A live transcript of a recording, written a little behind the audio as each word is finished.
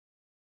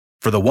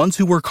For the ones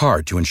who work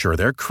hard to ensure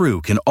their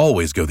crew can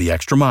always go the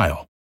extra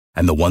mile,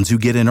 and the ones who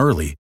get in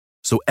early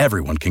so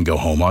everyone can go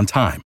home on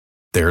time,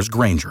 there's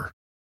Grainger,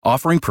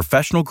 offering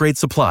professional-grade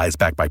supplies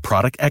backed by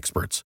product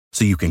experts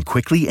so you can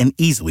quickly and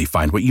easily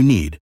find what you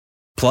need.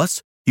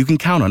 Plus, you can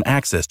count on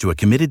access to a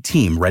committed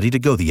team ready to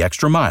go the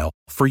extra mile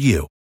for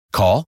you.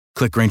 Call,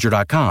 click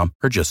Grainger.com,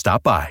 or just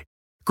stop by.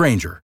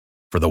 Grainger,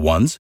 for the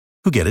ones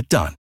who get it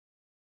done.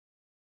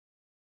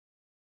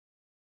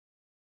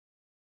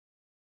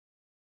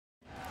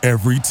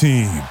 Every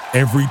team,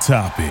 every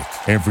topic,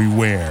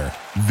 everywhere.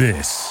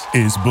 This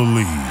is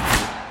Believe.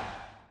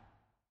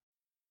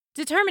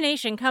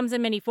 Determination comes in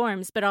many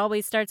forms, but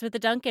always starts with a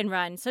Dunkin'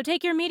 Run. So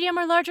take your medium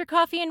or larger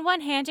coffee in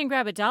one hand and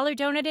grab a $1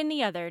 donut in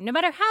the other. No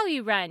matter how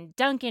you run,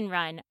 Dunkin'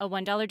 Run. A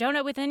 $1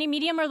 donut with any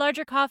medium or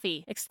larger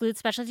coffee. Excludes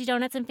specialty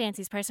donuts and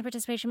fancies. Price and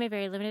participation may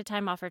vary. Limited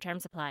time offer.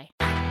 Terms apply.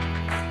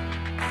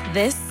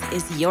 This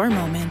is your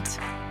moment.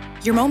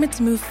 Your moment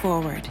to move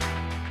forward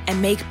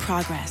and make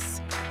progress.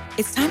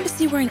 It's time to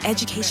see where an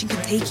education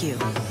can take you.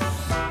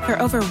 For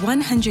over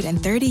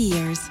 130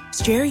 years,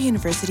 Strayer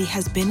University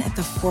has been at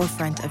the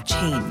forefront of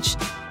change,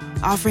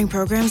 offering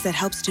programs that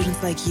help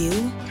students like you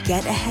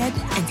get ahead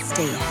and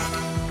stay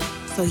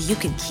ahead, so you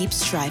can keep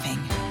striving.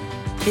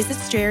 Visit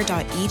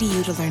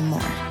strayer.edu to learn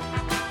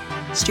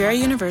more. Strayer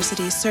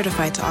University is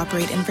certified to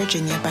operate in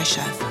Virginia by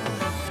Chef.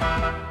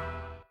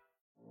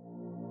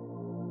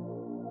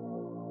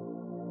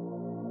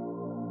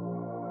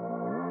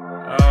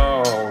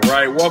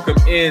 Welcome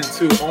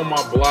into On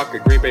My Block, a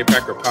Green Bay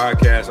Packer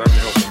podcast. I'm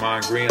your host,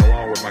 Amon Green,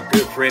 along with my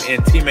good friend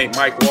and teammate,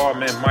 Mike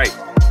Wallman. Mike,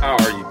 how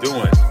are you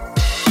doing?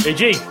 Hey,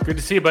 G, good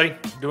to see you, buddy.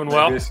 Doing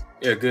well?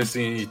 Good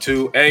seeing you,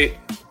 too. Hey,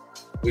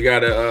 we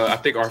got, I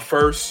think, our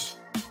first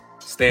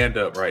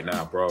stand-up right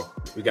now, bro.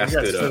 We got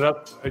stood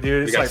up.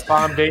 Dude, it's like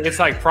prom day. It's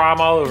like prom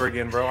all over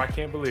again, bro. I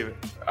can't believe it.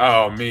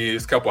 Oh, me.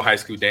 It's a couple high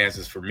school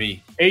dances for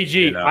me. Hey,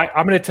 G, you know?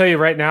 I'm going to tell you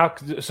right now.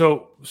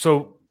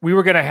 So we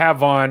were going to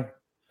have on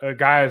a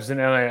guy who's an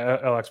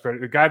NIL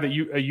expert, a guy that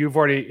you've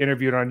already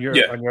interviewed on your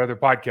other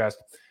podcast.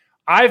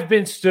 I've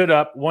been stood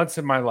up once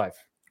in my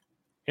life,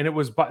 and it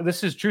was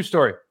this is a true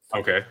story.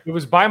 Okay, it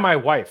was by my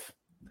wife,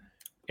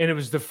 and it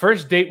was the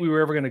first date we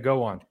were ever going to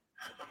go on.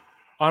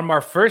 On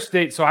our first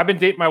date, so I've been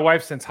dating my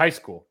wife since high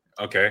school.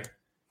 Okay,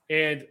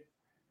 and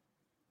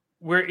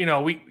we're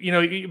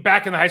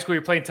back in the high school,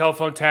 you're playing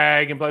telephone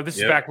tag, and this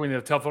is back when the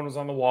telephone was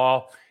on the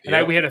wall,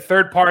 and we had a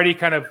third party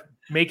kind of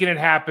making it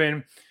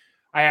happen.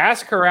 I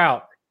asked her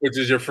out. Which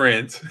is your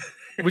friend.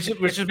 which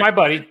is my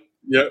buddy.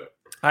 Yep.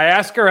 I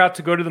asked her out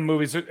to go to the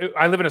movies.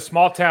 I live in a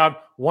small town,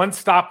 one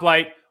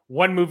stoplight,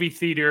 one movie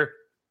theater,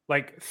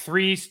 like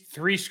three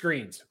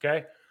screens,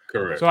 okay?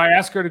 Correct. So I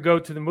asked her to go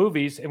to the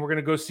movies, and we're going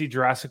to go see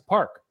Jurassic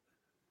Park.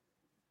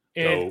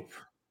 And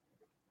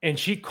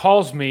she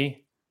calls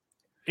me,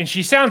 and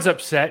she sounds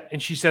upset,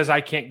 and she says,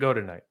 I can't go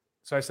tonight.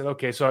 So I said,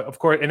 okay. So, of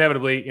course,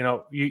 inevitably,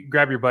 you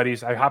grab your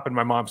buddies. I hop in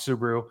my mom's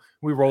Subaru.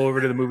 We roll over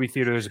to the movie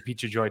theater. There's a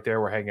pizza joint there.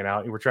 We're hanging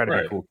out. We're trying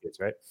to be cool kids,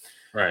 right?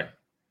 Right.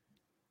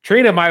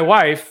 Trina, my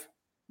wife,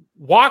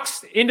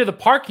 walks into the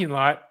parking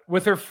lot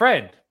with her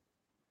friend.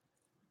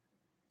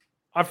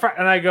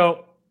 And I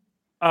go,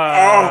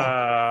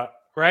 right?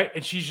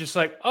 And she's just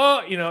like,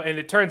 and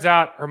it turns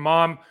out her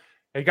mom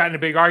had gotten a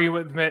big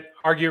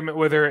argument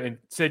with her and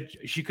said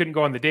she couldn't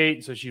go on the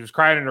date. So she was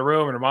crying in her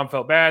room, and her mom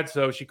felt bad.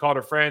 So she called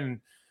her friend,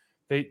 and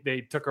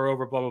they took her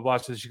over, blah, blah, blah,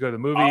 so she could go to the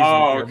movies.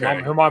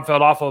 Her mom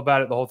felt awful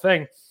about it, the whole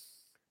thing.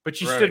 But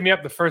she stood me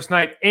up the first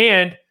night,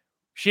 and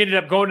she ended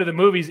up going to the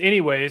movies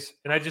anyways.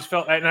 And I just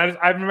felt – and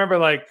I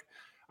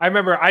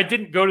remember I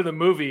didn't go to the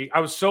movie.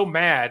 I was so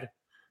mad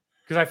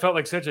because I felt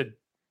like such an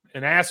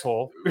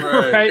asshole,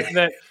 right?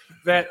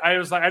 That I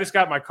was like – I just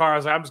got in my car. I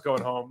was like, I'm just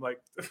going home. Like,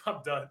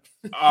 I'm done.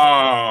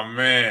 Oh,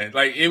 man.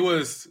 Like, it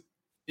was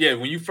 –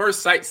 when you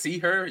first see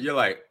her, you're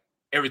like –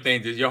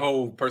 everything, just your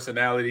whole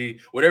personality,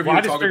 whatever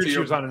you're talking to. She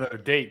was on another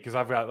date because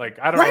I've got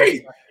I don't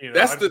know.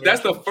 That's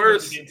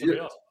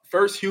the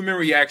first human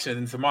reaction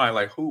into mine.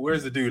 Like,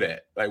 where's the dude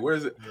at? Like,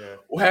 where's it? Yeah.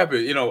 What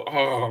happened?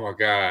 Oh my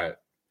God.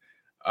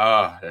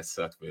 That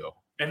sucks, Bill.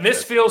 And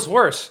this feels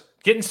worse.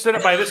 Getting stood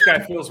up by this guy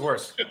feels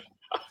worse.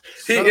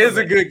 He is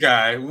a good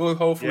guy. We'll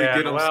hopefully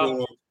get him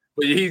soon.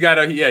 But he's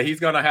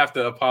gonna have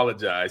to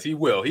apologize. He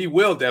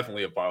will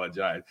definitely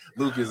apologize.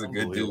 Luke is a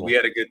good dude. We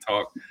had a good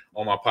talk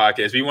on my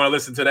podcast. If you want to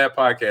listen to that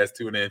podcast,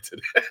 tune in to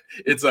that.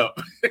 It's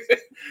up.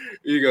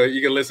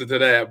 You can listen to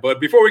that. But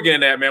before we get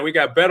in that, man, we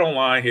got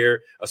BetOnline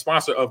here, a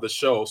sponsor of the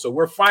show. So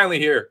we're finally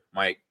here,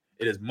 Mike.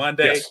 It is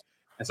Monday. Yes.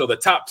 And so the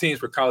top teams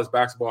for college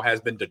basketball has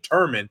been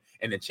determined,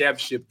 and the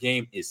championship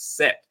game is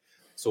set.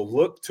 So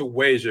look to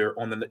wager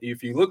on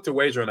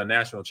the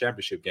national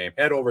championship game,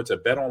 head over to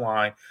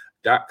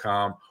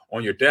betonline.com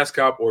on your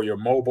desktop or your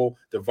mobile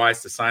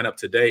device to sign up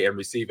today and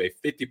receive a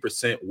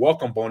 50%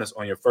 welcome bonus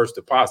on your first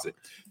deposit.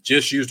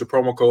 Just use the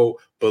promo code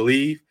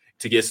BELIEVE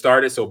to get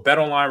started. So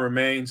BetOnline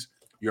remains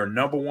your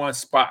number one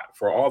spot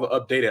for all the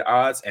updated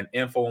odds and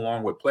info,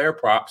 along with player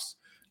props,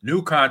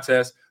 new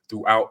contests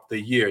throughout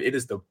the year. It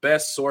is the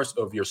best source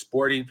of your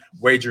sporting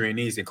wagering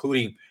needs,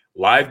 including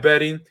live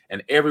betting,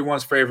 and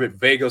everyone's favorite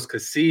Vegas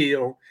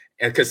casino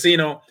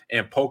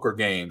and poker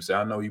games.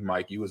 I know you,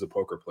 Mike. You was a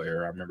poker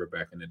player. I remember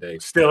back in the day.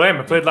 Still am.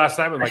 I played last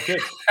night with my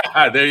kids.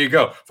 There you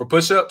go. For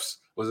push-ups?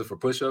 Was it for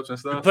push-ups and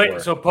stuff?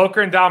 So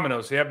poker and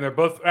dominoes. Yep, they're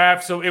both.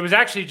 So it was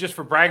actually just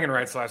for bragging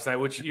rights last night.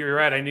 Which you're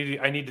right. I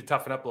need to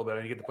toughen up a little bit.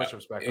 I need to get the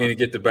push-ups back. And to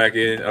get the back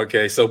in.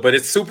 Okay. So, but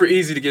it's super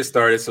easy to get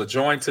started. So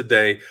join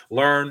today.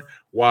 Learn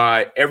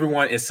why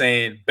everyone is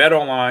saying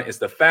BetOnline is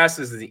the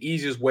fastest and the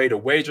easiest way to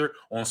wager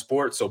on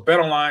sports. So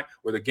BetOnline,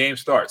 where the game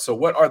starts. So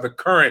what are the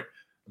current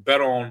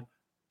BetOnline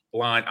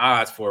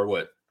odds for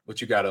what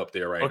you got up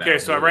there right now? Okay,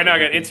 so right now I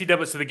got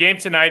NCAA. So the game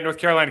tonight, North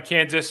Carolina,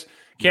 Kansas.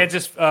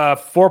 Kansas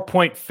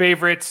 4-point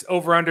favorites.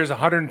 Over/under is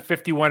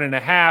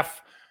 151.5.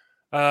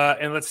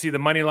 And let's see, the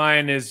money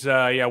line is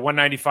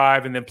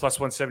 195 and then plus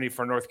 170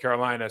 for North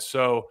Carolina.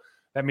 So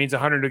that means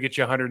 100 will get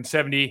you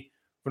 170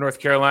 for North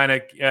Carolina.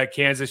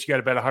 Kansas, you got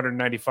to bet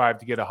 195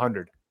 to get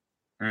 100.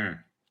 Wow.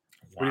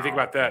 What do you think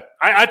about that?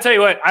 I tell you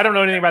what, I don't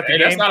know anything about the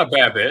game. That's not a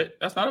bad bet.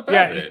 That's not a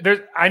bad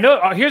bet. I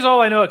know. Here's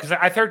all I know, because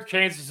I thought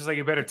Kansas is like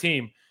a better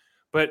team,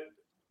 but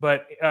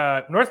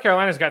North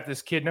Carolina's got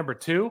this kid number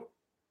 2.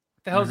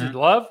 What the hell is it?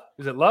 Love?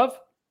 Is it Love?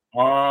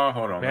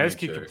 Hold on. Man, this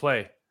kid can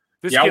play.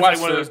 This kid's like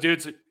one of those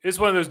dudes. It's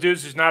one of those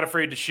dudes who's not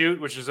afraid to shoot,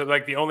 which is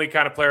like the only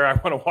kind of player I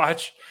want to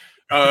watch.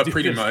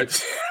 Pretty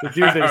much. The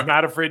dude that is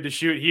not afraid to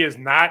shoot. He is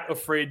not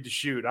afraid to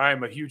shoot. I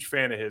am a huge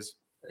fan of his.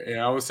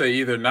 Yeah, I would say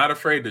either not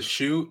afraid to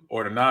shoot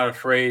or not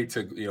afraid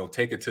to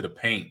take it to the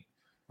paint.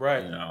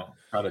 Right.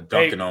 Try to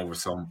dunk it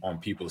on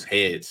people's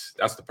heads.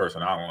 That's the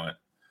person I want.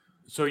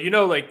 So,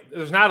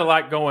 there's not a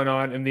lot going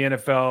on in the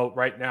NFL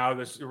right now.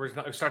 We're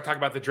starting to talk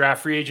about the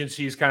draft. Free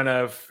agencies kind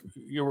of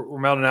we're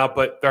melting out,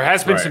 but there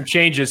has been some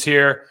changes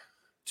here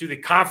to the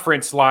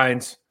conference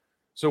lines.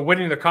 So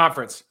winning the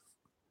conference.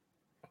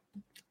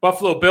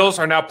 Buffalo Bills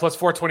are now plus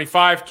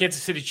 425.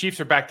 Kansas City Chiefs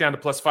are back down to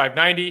plus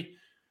 590.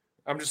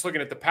 I'm just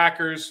looking at the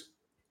Packers.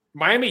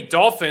 Miami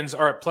Dolphins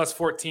are at plus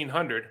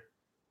 1,400.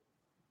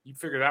 You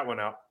figure that one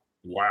out.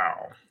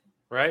 Wow.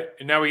 Right?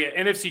 And now we get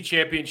NFC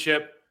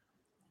Championship.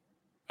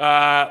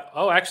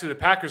 Actually, the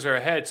Packers are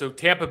ahead. So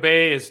Tampa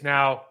Bay is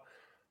now.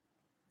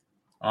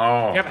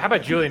 Oh, how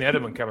about Julian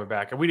Edelman coming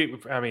back?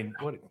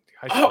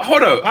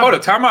 Hold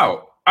up, time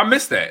out. I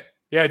missed that.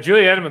 Yeah,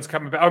 Julian Edelman's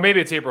coming back. Or maybe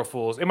it's April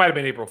Fool's. It might have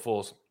been April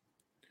Fool's.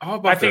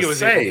 I think it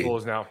was April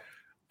Fool's now.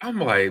 I'm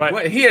like,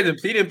 what? He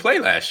didn't play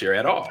last year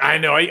at all. I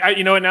know.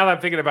 You know what? Now that I'm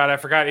thinking about it, I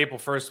forgot April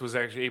 1st was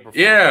actually April 1st.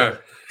 Yeah.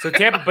 So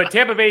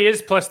Tampa Bay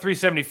is plus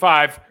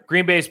 375.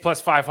 Green Bay is plus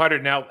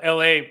 500. Now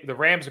LA, the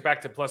Rams are back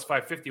to plus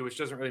 550, which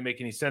doesn't really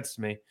make any sense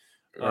to me.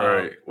 All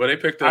right. Well, they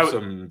picked up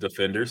some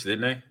defenders,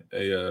 didn't they?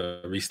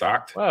 They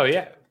restocked. Oh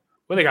yeah.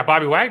 Well, they got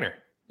Bobby Wagner.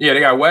 Yeah,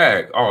 they got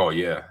Wag. Oh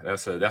yeah,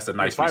 that's a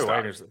nice Bobby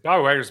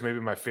Wagner's maybe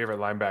my favorite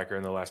linebacker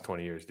in the last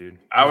 20 years, dude.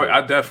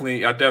 I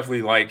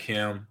definitely like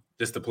him.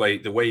 Just to play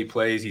the way he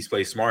plays, he's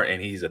played smart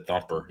and he's a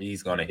thumper.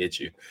 He's gonna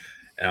hit you.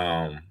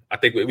 I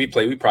think we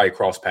probably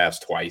crossed paths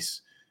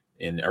twice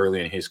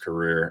early in his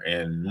career,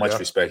 and much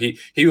respect.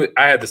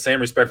 I had the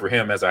same respect for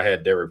him as I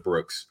had Derek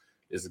Brooks,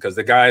 is because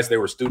the guys, they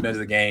were students of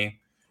the game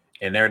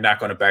and they're not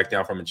going to back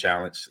down from a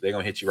challenge. They're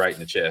going to hit you right in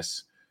the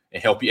chest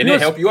and help you, and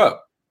then help you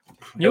up.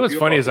 You know what's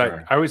funny is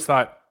I always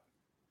thought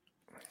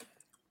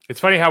it's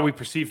funny how we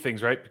perceive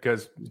things, right?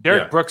 Because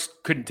Derek Brooks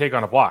couldn't take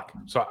on a block,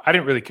 so I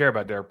didn't really care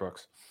about Derek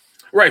Brooks.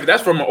 Right, but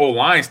that's from an old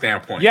line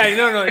standpoint. Yeah,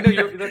 no.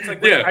 That's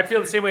like I feel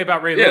the same way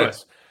about Ray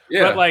Lewis.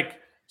 Yeah, but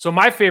so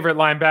my favorite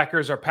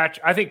linebackers are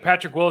I think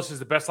Patrick Willis is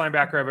the best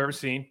linebacker I've ever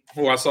seen.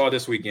 Who I saw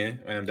this weekend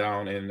when I'm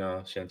down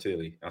in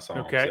Chantilly. I saw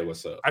him say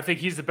what's up. I think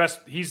he's the best.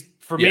 He's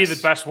me the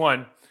best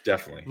one.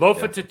 Definitely.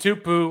 Lofa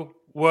Tatupu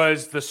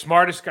was the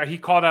smartest guy. He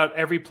called out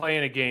every play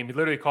in a game. He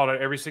literally called out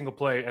every single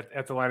play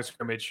at the line of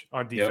scrimmage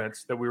on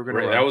defense that we were going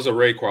to run. That was a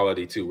Ray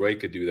quality too. Ray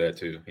could do that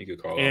too. He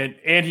could call and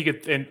he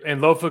could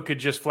and Lofa could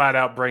just flat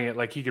out bring it.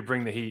 Like he could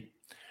bring the heat.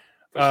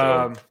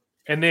 Sure.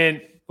 And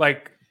then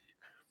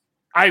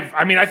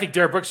I think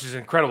Derek Brooks is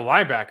an incredible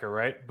linebacker,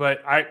 right?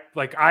 But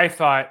I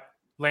thought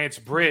Lance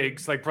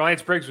Briggs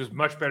was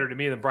much better to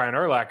me than Brian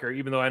Urlacher,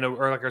 even though I know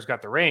Urlacher's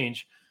got the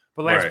range.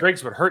 But Lance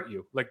Briggs would hurt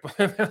you.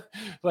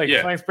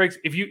 Lance Briggs,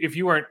 if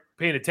you weren't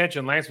paying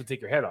attention, Lance would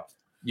take your head off.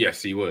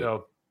 Yes, he would.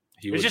 So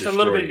it's just a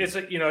little bit.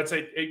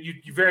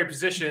 You vary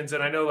positions,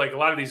 and I know a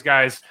lot of these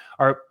guys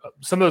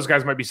some of those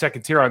guys might be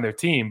second tier on their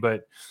team,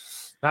 but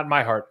not in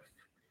my heart.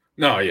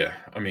 No, yeah.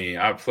 I mean,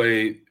 I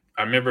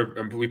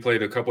remember we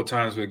played a couple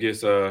times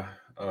against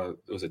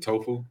was it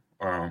Tofu?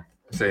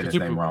 Saying his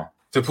name wrong.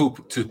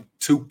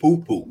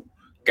 Tupupu.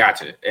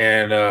 Gotcha.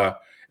 And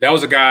that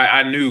was a guy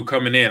I knew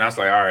coming in. I was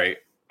like, all right,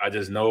 I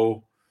just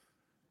know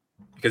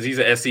because he's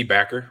an SC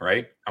backer,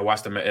 right? I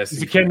watched him at SC.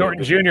 He's a Ken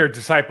Norton Jr.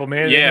 disciple,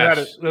 man. Yeah,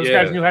 those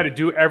guys knew how to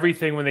do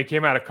everything when they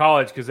came out of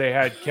college because they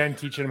had Ken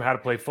teaching them how to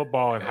play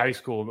football in high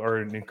school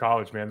or in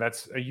college, man.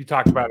 That's you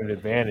talk about an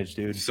advantage,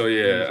 dude. So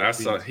yeah, I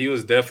saw he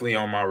was definitely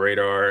on my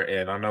radar,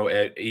 and I know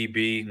at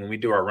EB when we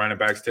do our running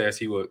backs test,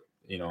 he would,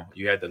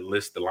 you had to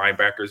list the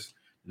linebackers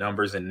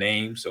numbers and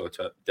names, so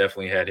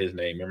definitely had his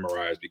name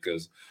memorized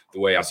because the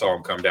way I saw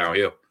him come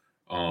downhill.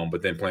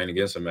 But then playing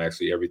against him,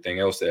 actually, everything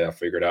else that I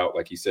figured out,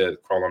 like he said,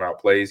 calling out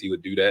plays, he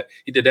would do that.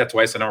 He did that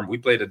twice in our. We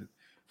played in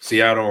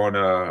Seattle on,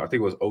 I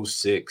think it was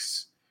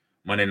 06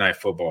 Monday Night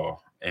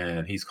Football,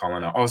 and he's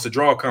calling out, "Oh, it's a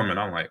draw coming."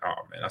 I'm like, "Oh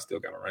man, I still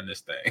got to run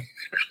this thing."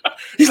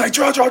 He's like,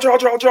 "Draw,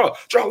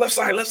 left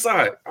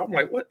side." I'm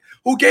like, "What?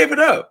 Who gave it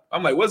up?"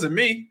 I'm like, "Wasn't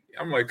me."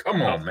 I'm like,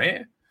 "Come on,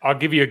 man." I'll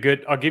give you a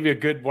good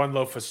one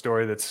Lofa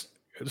story.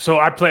 So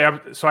I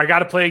got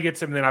to play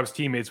against him. And then I was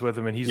teammates with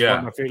him, and he's one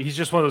of my favorite. He's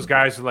just one of those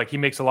guys who, like, he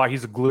makes a lot.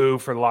 He's a glue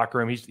for the locker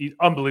room. He's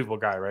unbelievable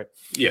guy, right?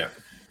 Yeah.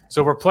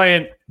 So we're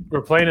playing in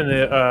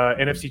the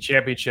NFC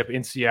Championship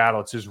in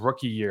Seattle. It's his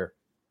rookie year,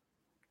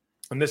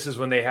 and this is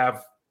when they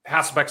have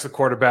Hasselbeck's the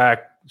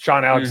quarterback,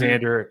 Sean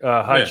Alexander,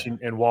 Hutch,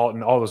 and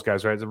Walton, all those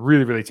guys. Right? It's a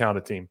really, really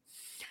talented team.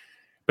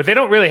 But they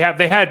don't really have.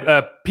 They had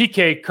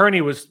PK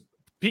Kearney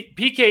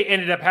PK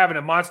ended up having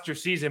a monster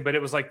season, but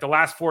it was like the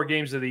last 4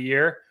 games of the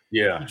year.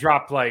 Yeah. He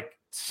dropped like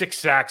 6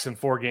 sacks in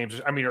 4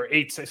 games. Or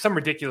 8, some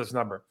ridiculous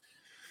number.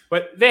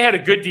 But they had a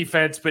good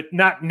defense, but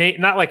not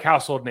like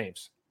household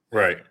names.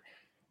 Right.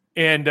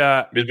 And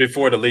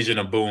before the Legion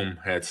of Boom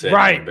had said.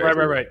 Right.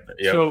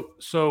 Yep.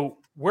 So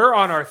we're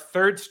on our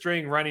 3rd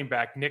string running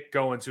back, Nick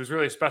Goins, who's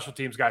really a special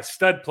teams guy,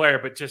 stud player,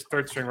 but just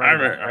 3rd string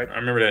running back. Right? I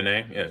remember that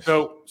name. Yes.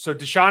 So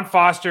Deshaun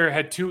Foster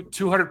had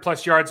 200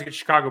 plus yards against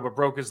Chicago, but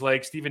broke his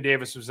leg. Stephen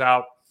Davis was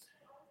out.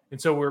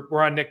 And so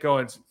we're on Nick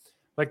Goins.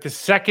 Like the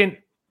second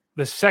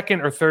or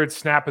 3rd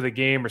snap of the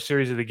game or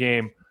series of the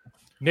game,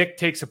 Nick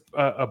takes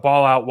a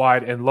ball out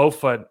wide, and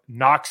Lofa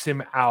knocks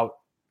him out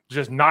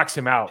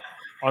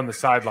on the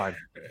sideline.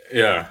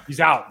 Yeah. He's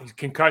out. He's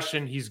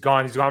concussion. He's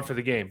gone. He's gone for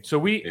the game. So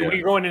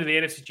we're going into the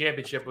NFC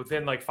Championship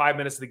within like 5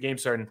 minutes of the game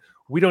starting.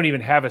 We don't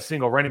even have a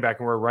single running back,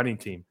 and we're a running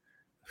team.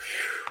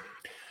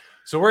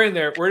 So we're in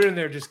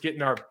there just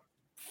getting our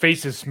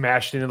faces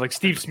smashed in. And like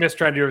Steve Smith's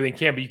trying to do everything he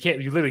can,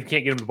 but you literally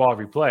can't get him the ball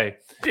every play.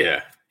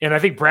 Yeah. And I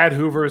think Brad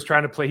Hoover was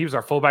trying to play. He was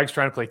our fullback,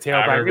 trying to play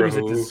tailback. It was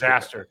a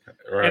disaster.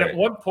 Right. And at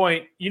one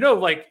point,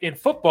 like in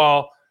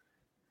football,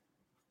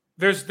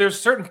 there's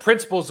certain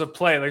principles of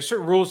play, like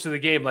certain rules to the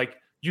game. Like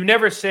you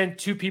never send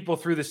 2 people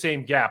through the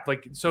same gap.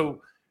 Like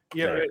so,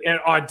 right. And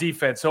on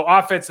defense. So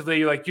offensively,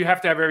 you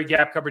have to have every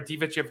gap covered.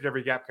 Defense, you have to have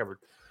every gap covered.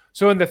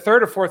 So in the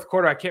 3rd or 4th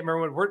quarter, I can't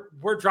remember when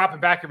we're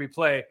dropping back every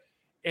play.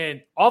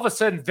 And all of a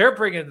sudden, they're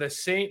bringing a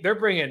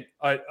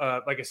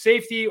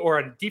safety or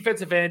a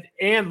defensive end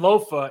and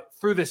Lofa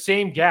through the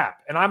same gap.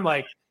 And I'm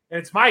like, and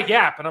it's my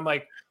gap. And I'm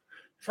like,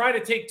 trying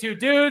to take 2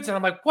 dudes. And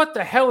I'm like, what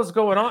the hell is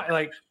going on?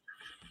 Like,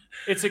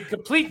 it's a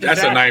complete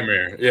disaster. That's a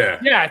nightmare. Yeah.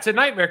 Yeah, it's a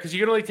nightmare because you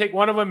can only take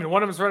one of them, and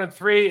one of them's running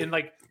 3. And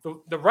like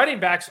the running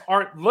backs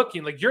aren't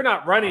looking, like you're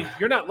not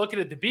looking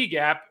at the B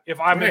gap if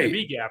I'm in the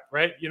B gap,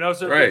 right?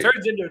 So it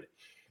turns into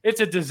it's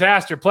a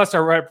disaster. Plus,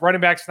 our running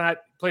back's not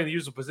playing the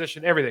usual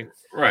position, everything.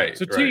 Right.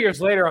 So 2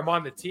 years later, I'm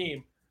on the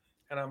team,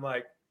 and I'm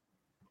like,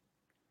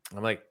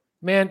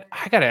 man,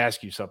 I got to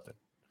ask you something.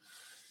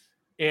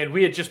 And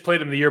we had just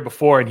played him the year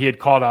before, and he had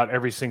called out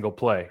every single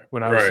play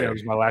when it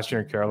was my last year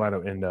in Carolina,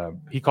 and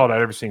he called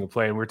out every single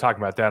play. And we were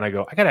talking about that, and I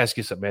go, I got to ask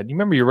you something, man. You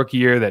remember your rookie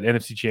year, that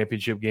NFC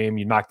Championship game?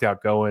 You knocked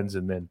out Goins,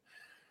 and then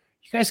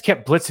you guys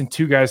kept blitzing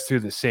 2 guys through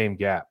the same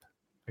gap.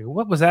 I go,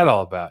 what was that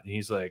all about? And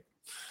he's like,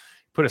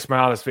 put a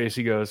smile on his face.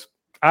 He goes,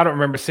 I don't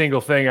remember a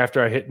single thing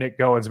after I hit Nick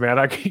Goins, man.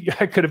 I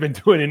could have been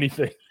doing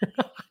anything.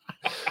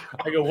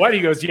 I go, what? He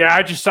goes, yeah,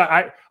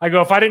 I go,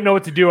 if I didn't know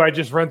what to do, I'd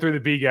just run through the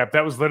B gap.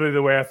 That was literally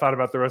the way I thought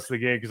about the rest of the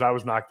game because I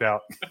was knocked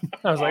out.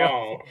 I was like,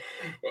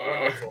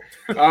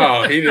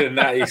 he did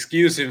not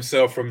excuse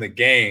himself from the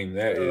game.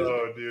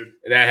 Dude.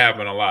 That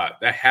happened a lot.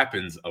 That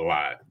happens a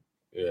lot.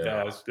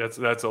 Yeah,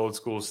 that's old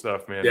school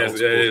stuff, man. Yes,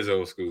 that is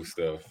old school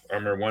stuff. I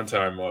remember one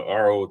time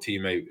our old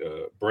teammate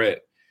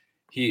Brett,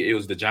 it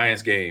was the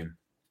Giants game.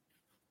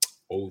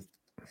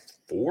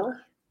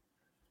 04,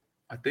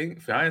 I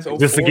think. Giants 04. Is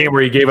this the game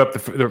where he gave up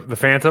the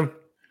Phantom?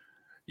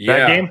 Yeah.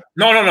 That game?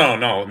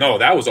 No.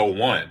 That was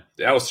 01.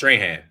 That was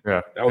Strahan.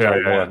 Yeah. That was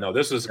 01. Yeah. No,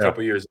 this was a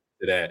couple years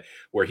after that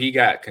where he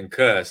got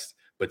concussed,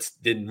 but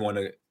didn't want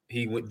to.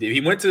 He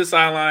went to the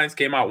sidelines,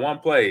 came out one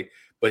play,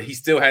 but he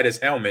still had his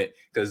helmet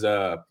because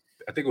I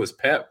think it was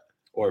Pep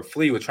or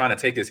Flea was trying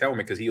to take his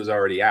helmet because he was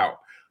already out.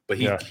 But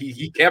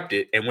he kept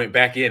it and went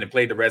back in and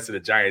played the rest of the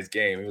Giants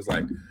game. It was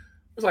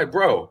like,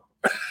 bro.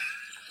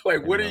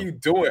 Like, what are you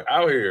doing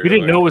out here? We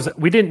didn't know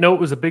it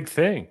was a big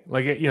thing.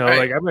 Like, like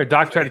I remember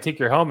Doc tried to take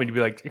your helmet. You'd be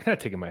like, "You're not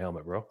taking my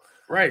helmet, bro."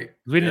 Right.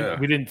 We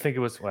didn't think it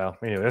was. Well,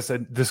 anyway, that's a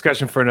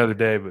discussion for another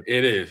day. But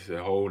it is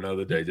a whole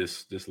nother day.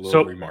 Just a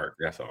little remark.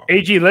 That's all.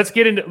 AG, let's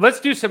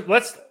do some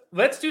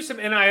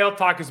NIL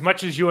talk as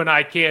much as you and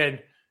I can,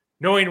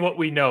 knowing what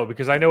we know,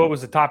 because I know it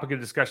was a topic of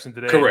discussion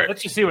today. Correct.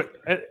 Let's just see what.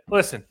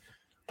 Listen,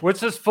 let's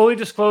just fully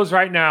disclose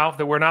right now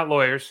that we're not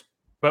lawyers.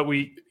 But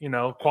we,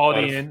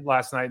 quality in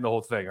last night and the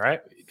whole thing,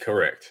 right?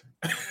 Correct.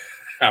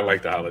 I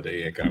like the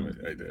Holiday Inn comment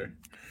right there.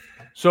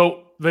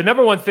 So the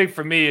number one thing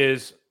for me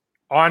is,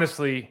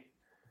 honestly,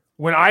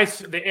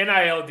 the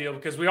NIL deal,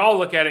 because we all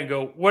look at it and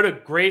go, what a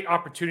great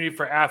opportunity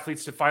for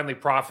athletes to finally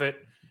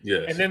profit.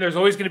 Yes. And then there's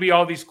always going to be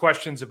all these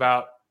questions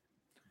about,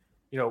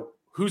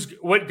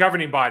 what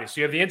governing body.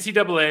 So you have the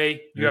NCAA,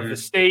 you have the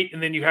state,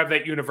 and then you have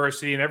that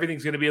university, and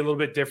everything's going to be a little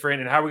bit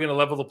different. And how are we going to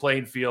level the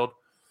playing field?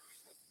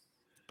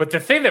 But the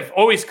thing that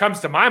always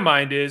comes to my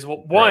mind is, is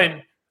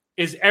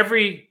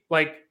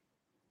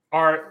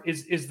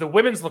the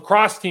women's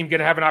lacrosse team going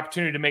to have an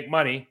opportunity to make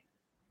money?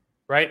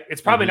 Right?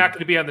 It's probably not going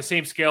to be on the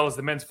same scale as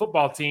the men's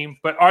football team,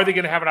 but are they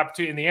going to have an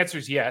opportunity? And the answer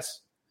is yes.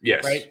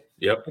 Yes. Right.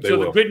 Yep. And so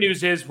the good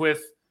news is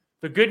with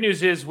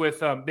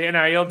the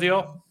NIL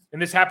deal,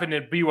 and this happened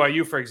at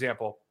BYU, for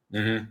example.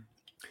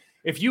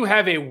 If you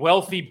have a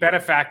wealthy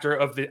benefactor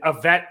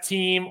of that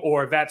team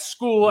or that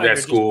school,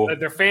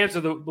 they're fans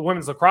of the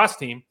women's lacrosse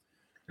team,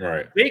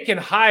 right? They can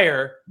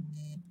hire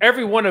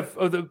every one of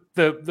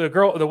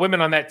the women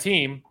on that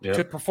team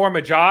to perform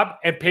a job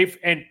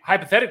and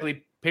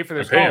hypothetically pay for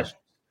their scholarship.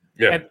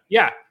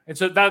 And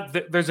so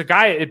there's a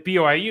guy at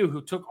BYU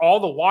who took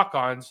all the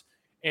walk-ons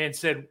and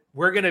said,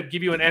 we're going to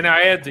give you an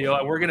NIL deal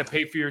and we're going to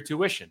pay for your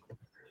tuition,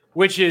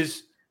 which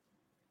is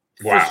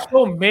for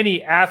so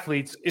many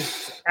athletes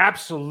is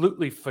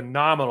absolutely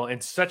phenomenal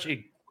and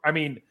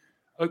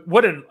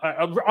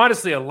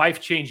honestly a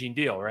life-changing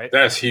deal, right?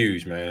 That's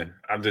huge, man.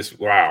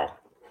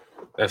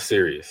 That's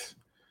serious.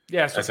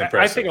 Yeah, so that's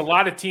impressive. I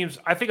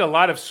think a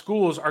lot of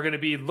schools are going to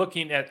be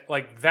looking at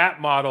like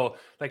that model,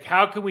 like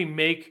how can we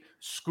make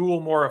school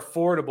more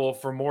affordable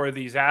for more of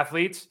these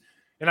athletes?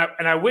 And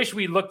I wish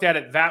we looked at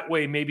it that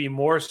way, maybe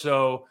more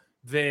so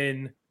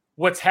than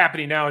what's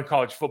happening now in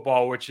college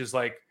football, which is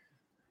like,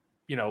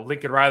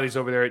 Lincoln Riley's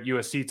over there at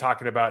USC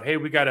talking about, hey,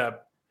 we got a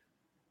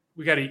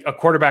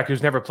quarterback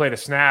who's never played a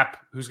snap,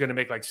 who's going to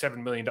make like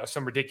 $7 million,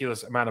 some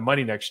ridiculous amount of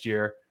money next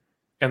year.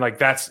 And like,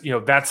 that's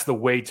the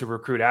way to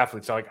recruit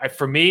athletes. So like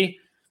for me,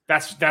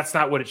 that's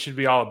not what it should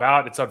be all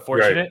about. It's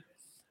unfortunate. Right.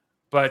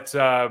 But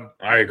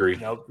I agree.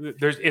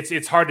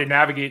 It's hard to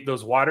navigate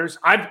those waters.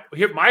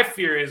 My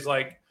fear is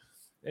like,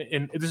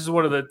 and this is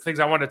one of the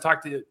things I wanted to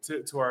talk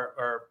to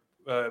our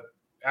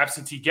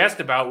absentee guest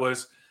about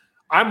was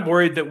I'm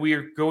worried that we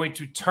are going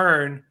to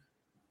turn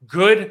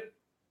good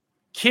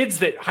kids,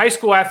 that high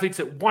school athletes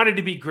that wanted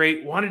to be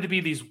great, wanted to be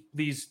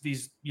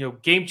these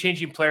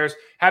game-changing players,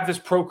 have this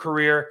pro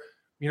career,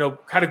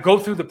 kind of go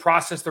through the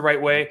process the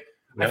right way.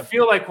 Yep. I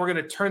feel like we're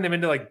going to turn them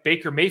into like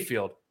Baker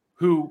Mayfield,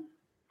 who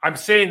I'm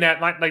saying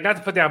that not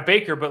to put down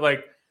Baker, but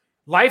like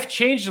life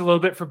changed a little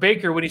bit for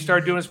Baker when he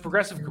started doing his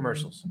progressive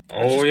commercials.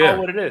 That's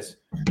what it is,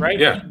 right?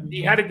 Yeah.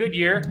 He had a good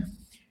year.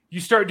 You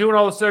start doing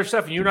all this other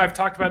stuff, and you and I have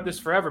talked about this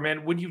forever,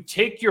 man. When you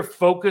take your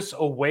focus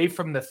away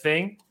from the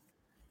thing,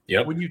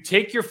 when you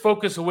take your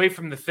focus away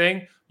from the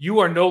thing, you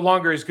are no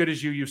longer as good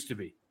as you used to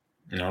be.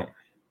 No.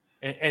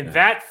 And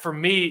that for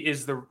me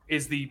is the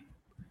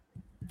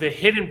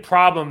hidden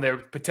problem,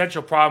 the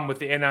potential problem with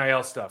the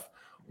NIL stuff.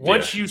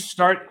 Once you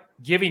start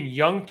giving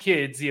young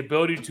kids the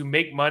ability to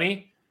make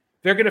money,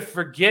 they're going to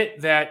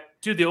forget that,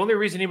 dude, the only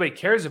reason anybody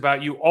cares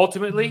about you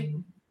ultimately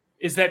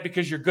is that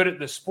because you're good at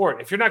the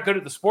sport. If you're not good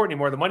at the sport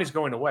anymore, the money's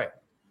going away.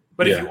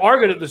 But if you are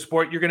good at the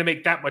sport, you're going to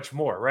make that much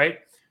more, right?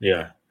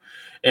 Yeah.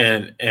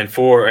 And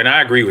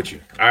I agree with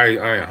you. I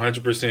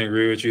 100%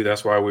 agree with you.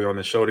 That's why we're on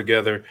the show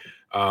together.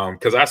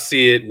 Because I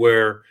see it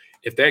where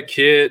if that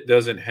kid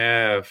doesn't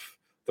have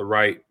the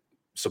right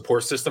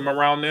support system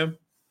around them,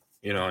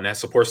 and that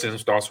support system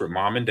starts with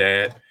mom and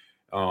dad.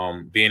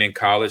 Being in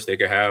college, they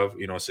could have,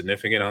 a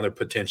significant other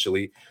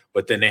potentially,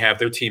 but then they have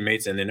their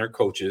teammates and then their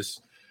coaches.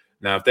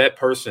 Now, if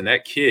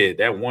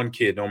that one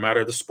kid, no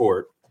matter the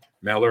sport,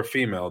 male or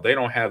female, they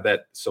don't have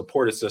that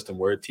supportive system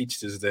where it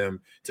teaches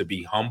them to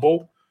be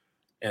humble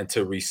and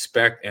to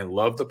respect and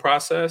love the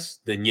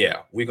process, then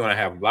we're going to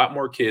have a lot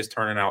more kids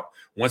turning out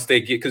once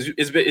they get, because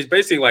it's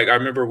basically like, I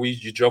remember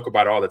you joke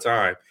about it all the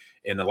time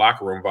in the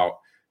locker room about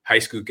high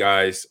school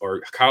guys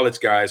or college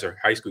guys or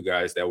high school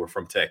guys that were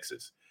from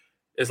Texas.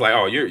 It's like,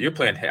 oh, you're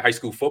playing high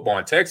school football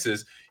in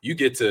Texas. You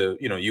get to,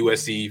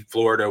 USC,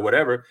 Florida,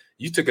 whatever.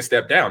 You took a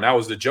step down. That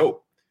was the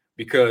joke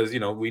because,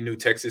 we knew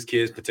Texas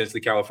kids,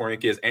 potentially California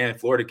kids and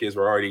Florida kids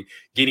were already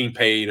getting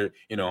paid or,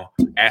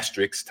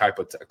 asterisk type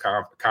of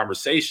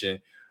conversation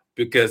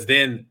because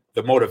then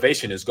the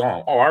motivation is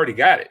gone. Oh, I already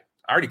got it.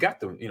 I already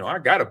got I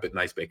got a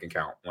nice bank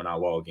account when I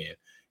log in.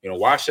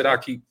 Why should I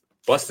keep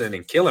busting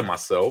and killing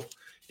myself,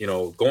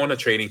 going to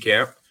training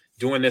camp,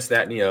 doing this,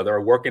 that, and the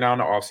other, working out in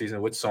the offseason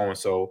with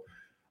so-and-so.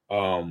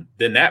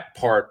 Then that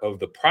part of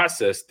the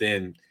process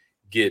then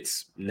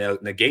gets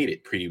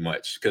negated pretty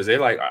much because they're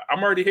like,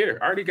 I'm already here.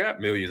 I already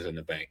got millions in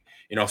the bank,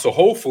 so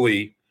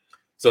hopefully,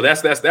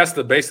 that's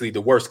basically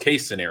the worst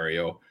case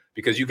scenario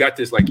because you got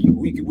this, like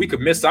we could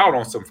miss out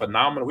on some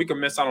phenomenal, we could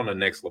miss out on the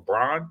next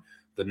LeBron,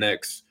 the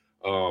next,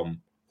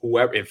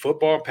 whoever in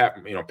football,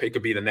 it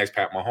could be the next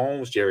Pat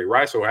Mahomes, Jerry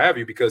Rice, or what have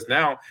you, because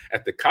now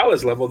at the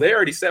college level, they're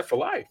already set for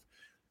life.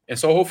 And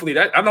so hopefully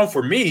I know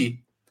for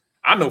me,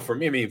 I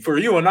mean, for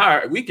you and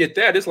I, we get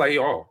that. It's like,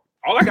 oh,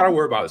 all I got to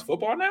worry about is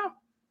football now.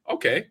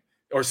 Okay.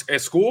 Or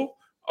at school.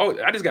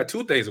 I just got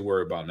two things to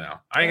worry about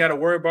now. I ain't got to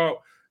worry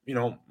about,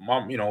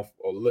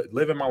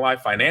 living my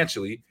life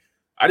financially.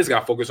 I just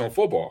got to focus on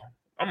football.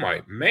 I'm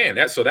like, man,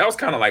 that was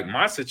kind of like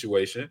my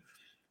situation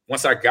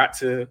once I got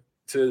to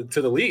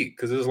the league,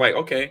 because it was like,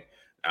 okay,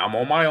 I'm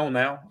on my own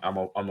now.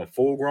 I'm a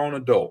full grown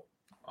adult.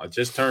 I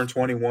just turned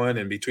 21,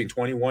 and between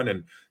 21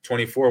 and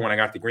 24, when I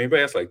got to Green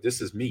Bay, it's like, this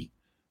is me.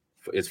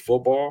 It's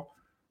football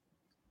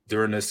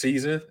during the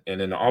season, and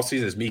then the off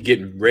season is me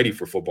getting ready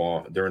for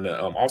football during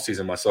the off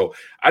season. So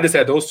I just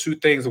had those two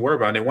things to worry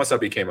about. And then once I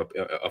became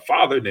a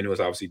father, then it was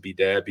obviously be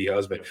dad, be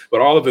husband,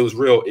 but all of it was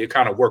real. It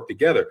kind of worked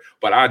together,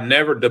 but I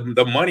never,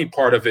 the money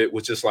part of it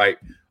was just like,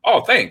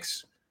 oh,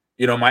 thanks.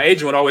 My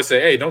agent would always say,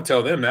 hey, don't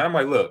tell them, man. I'm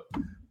like, look,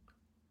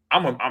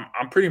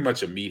 I'm pretty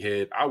much a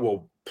meathead. I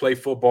will play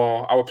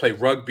football. I will play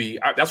rugby.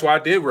 That's why I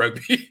did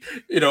rugby,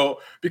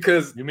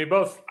 because you mean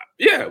both.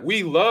 Yeah,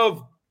 we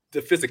love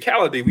the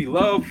physicality. We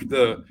love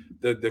the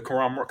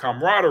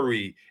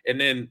camaraderie, and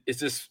then it's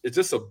just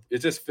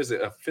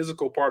a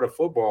physical part of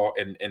football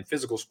and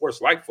physical sports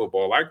like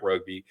football, like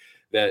rugby,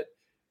 that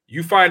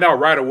you find out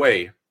right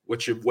away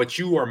what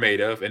you are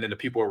made of, and then the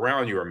people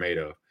around you are made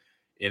of,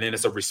 and then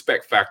it's a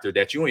respect factor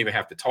that you don't even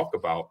have to talk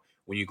about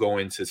when you go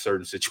into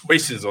certain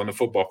situations on the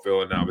football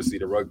field and obviously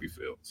the rugby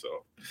field. So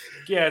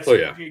yeah, it's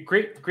a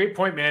great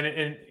point, man.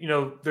 And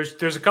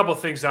there's a couple of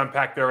things to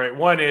unpack there, right?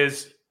 One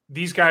is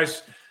these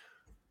guys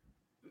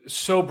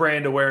so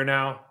brand aware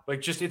now,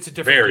 like just it's a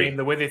different game.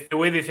 The way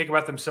they think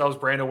about themselves,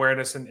 brand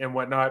awareness and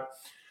whatnot.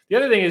 The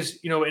other thing is,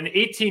 an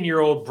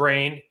 18-year-old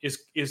brain is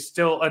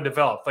still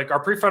undeveloped. Like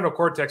our prefrontal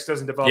cortex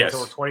doesn't develop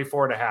until we're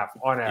 24 and a half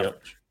on average.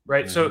 Yep.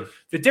 Right. Mm-hmm. So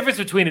the difference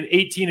between an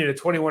 18 and a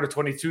 21 or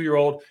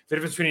 22-year-old, the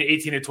difference between an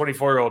 18 and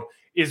 24-year-old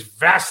is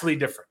vastly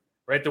different,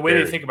 right? The way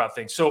they think about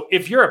things. So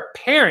if you're a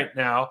parent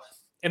now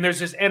and there's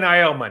this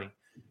NIL money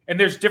and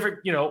there's different,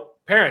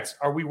 parents,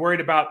 are we worried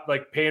about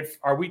like paying?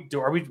 Are we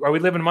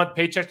living a month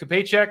paycheck to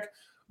paycheck?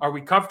 Are we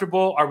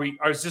comfortable?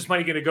 Is this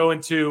money going to go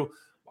into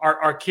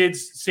our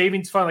kids'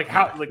 savings fund? Like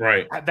how,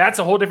 right. That's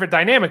a whole different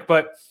dynamic.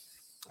 But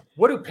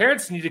what do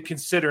parents need to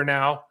consider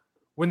now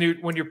when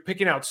you're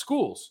picking out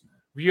schools?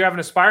 You have an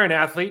aspiring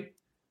athlete.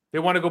 They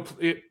want to go.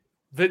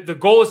 The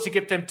goal is to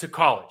get them to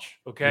college.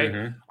 Okay.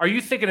 Mm-hmm. Are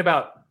you thinking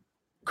about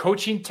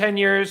coaching 10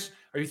 years?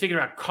 Are you thinking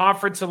about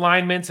conference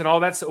alignments and all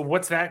that? So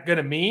what's that going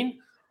to mean?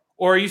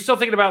 Or are you still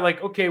thinking about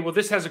like, okay, well,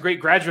 this has a great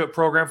graduate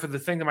program for the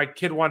thing that my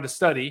kid wanted to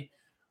study.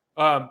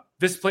 They're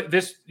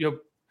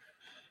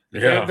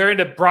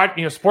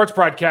into sports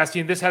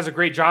broadcasting. This has a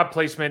great job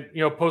placement,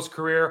 post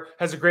career,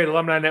 has a great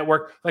alumni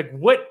network. Like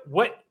what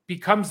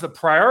becomes the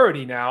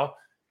priority now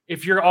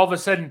if you're all of a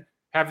sudden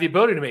have the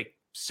ability to make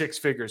 6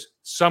 figures,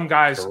 some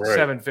guys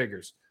 7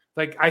 figures.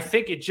 Like, I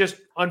think it just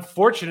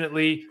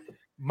unfortunately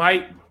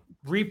might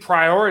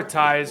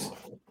reprioritize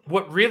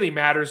what really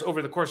matters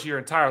over the course of your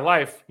entire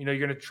life. You're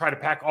going to try to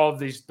pack all of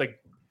these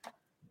like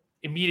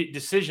immediate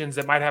decisions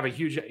that might have a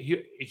huge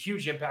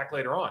impact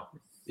later on.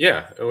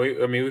 Yeah. We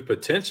have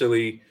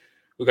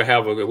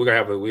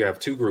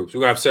 2 groups. We're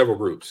going to have several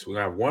groups. We're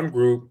going to have one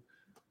group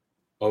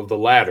of the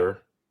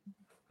latter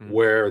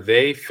where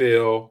they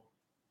feel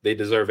they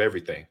deserve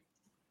everything.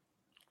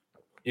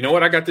 You know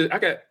what? I got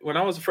when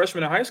I was a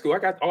freshman in high school, I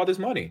got all this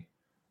money.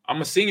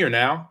 I'm a senior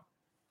now.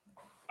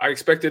 I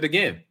expect it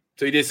again.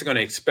 So you're just going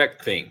to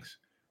expect things.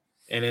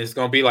 And it's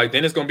going to be like,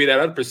 then it's going to be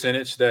that other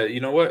percentage that, you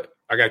know what?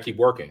 I got to keep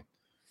working,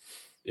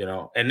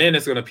 and then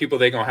it's going to people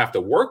they're going to have to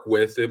work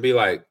with. They'll be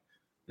like,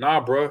 nah,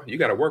 bro, you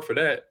got to work for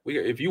that.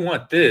 If you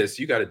want this,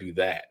 you got to do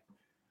that.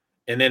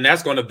 And then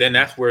that's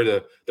where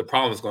the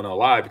problem is going to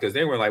lie, because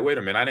then we're like, wait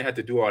a minute, I didn't have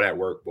to do all that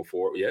work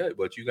before. Yeah,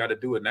 but you got to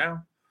do it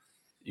now.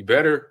 You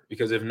better,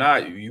 because if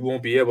not, you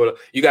won't be able to.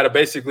 You got to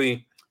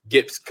basically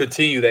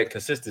continue that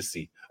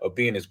consistency of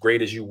being as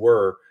great as you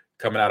were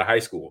coming out of high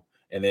school,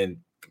 and then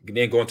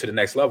going to the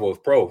next level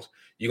of pros.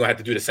 You're gonna have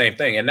to do the same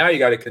thing, and now you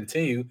got to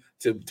continue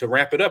to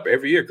ramp it up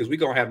every year, because we're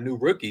gonna have new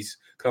rookies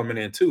coming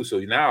in too. So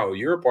now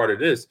you're a part of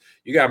this.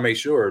 You got to make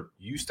sure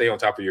you stay on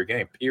top of your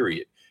game.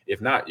 Period. If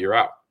not, you're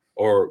out,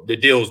 or the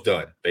deal's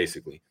done.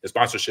 Basically, the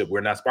sponsorship,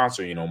 we're not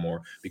sponsoring you no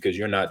more because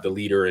you're not the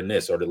leader in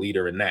this or the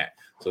leader in that.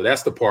 So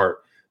that's the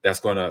part that's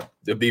gonna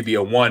be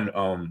a one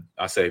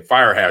I say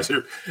fire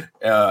hazard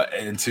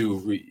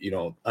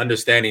into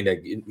understanding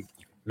that,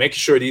 making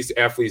sure these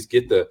athletes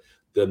get the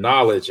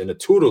knowledge and the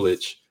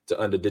tutelage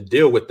to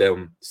deal with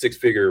them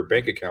 6-figure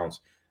bank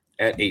accounts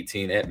at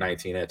 18, at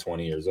 19, at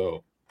 20 years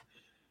old.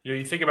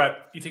 You think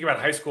about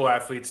high school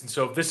athletes, and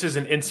so if this is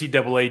an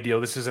NCAA deal,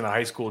 this isn't a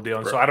high school deal,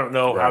 and so I don't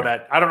know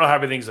how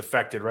everything's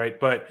affected, right?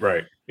 But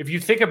if you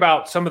think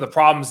about some of the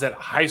problems that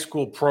high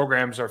school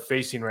programs are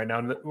facing right now,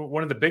 and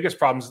one of the biggest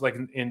problems, like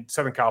in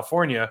Southern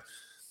California,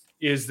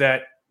 is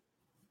that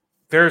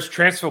there's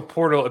transfer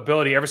portal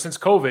ability. Ever since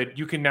COVID,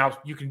 you can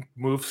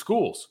move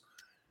schools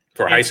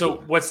for high school.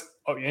 So what's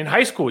in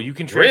high school, you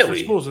can transfer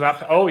schools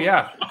without. Oh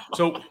yeah.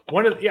 So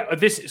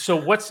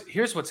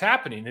here's what's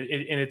happening,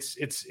 and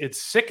it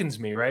sickens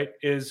me, right?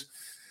 Is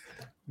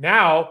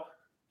now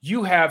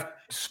you have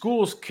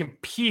schools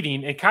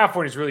competing, and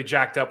California's really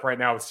jacked up right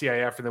now with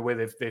CIF and the way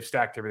they've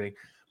stacked everything.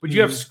 But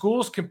you have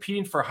schools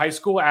competing for high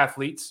school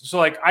athletes. So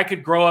like I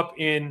could grow up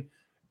in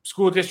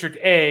school district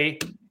A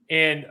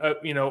and,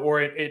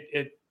 or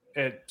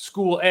at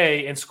school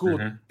A and school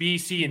B,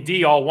 C, and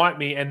D all want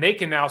me. And they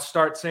can now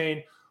start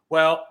saying,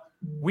 well,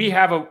 we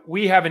have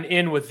an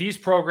in with these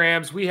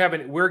programs.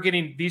 We're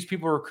getting these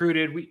people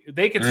recruited.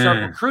 They can start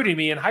recruiting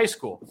me in high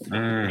school.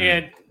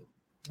 And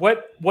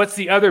what's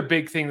the other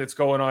big thing that's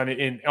going on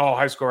in all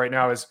high school right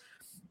now is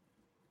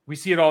we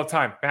see it all the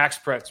time.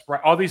 MaxPreps,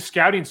 right? All these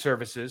scouting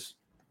services.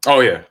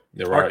 Oh yeah,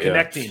 are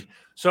connecting. Yeah.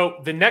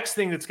 So the next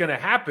thing that's going to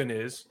happen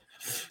is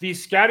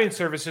these scouting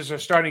services are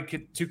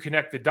starting to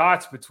connect the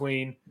dots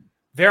between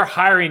they're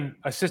hiring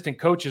assistant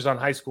coaches on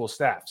high school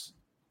staffs,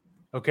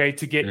 okay,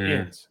 to get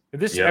ins.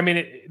 This,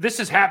 this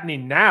is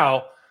happening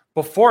now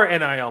before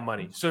NIL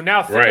money. So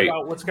now think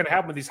about what's going to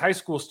happen with these high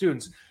school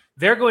students.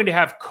 They're going to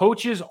have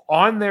coaches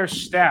on their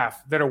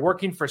staff that are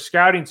working for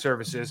scouting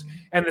services,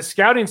 and the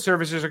scouting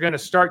services are going to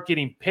start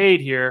getting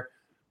paid here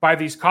by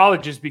these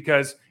colleges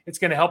because it's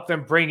going to help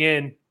them bring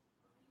in,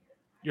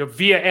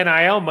 via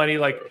NIL money.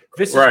 Like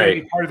this is going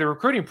to be part of the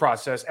recruiting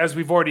process, as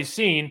we've already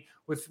seen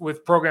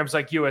with programs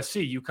like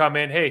USC. You come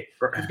in, hey,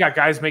 we've got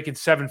guys making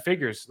 7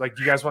 figures. Like,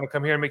 do you guys want to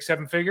come here and make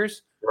 7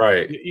 figures?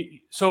 Right.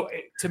 So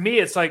to me,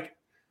 it's like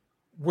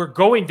we're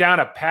going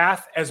down a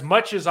path. As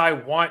much as I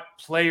want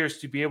players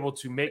to be able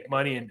to make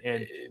money and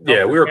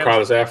we're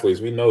college athletes.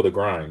 We know the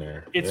grind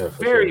there. It's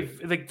very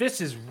like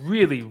this is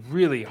really,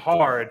 really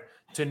hard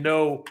to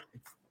know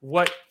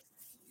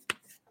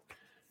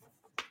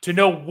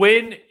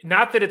when,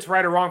 not that it's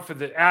right or wrong for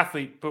the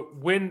athlete, but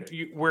when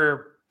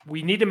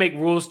we need to make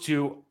rules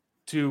to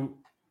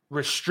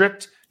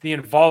restrict the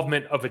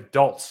involvement of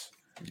adults.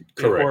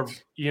 Correct. Or,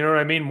 you know what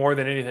I mean? More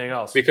than anything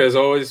else. Because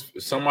always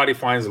somebody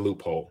finds a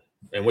loophole.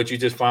 And what you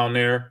just found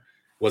there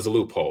was a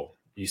loophole.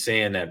 You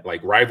saying that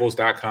like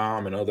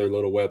Rivals.com and other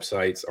little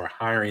websites are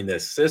hiring the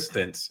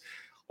assistants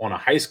on a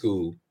high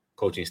school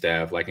coaching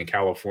staff, like in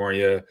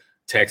California,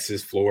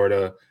 Texas,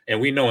 Florida. And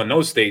we know in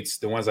those states,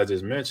 the ones I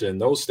just mentioned,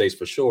 those states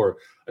for sure,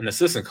 an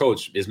assistant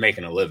coach is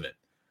making a living.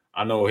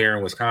 I know here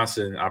in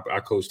Wisconsin, I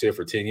coached here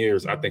for 10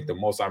 years. I think the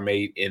most I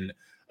made in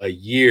a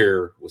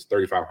year was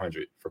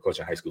 $3,500 for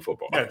coaching high school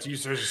football. Yeah,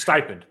 there's a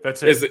stipend.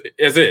 That's it.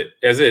 Is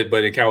it.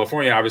 But in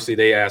California, obviously,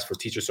 they ask for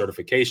teacher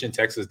certification.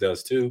 Texas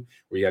does too,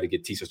 where you got to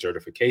get teacher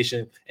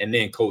certification and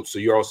then coach. So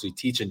you're also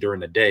teaching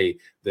during the day,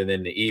 then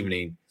in the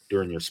evening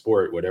during your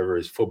sport, whatever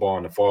is football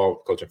in the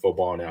fall, coaching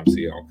football, and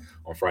obviously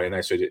on Friday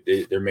night. So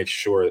they're making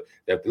sure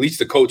that at least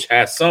the coach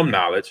has some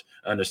knowledge,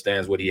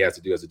 understands what he has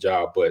to do as a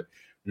job. But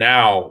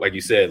now, like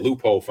you said,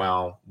 loophole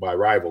found by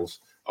Rivals.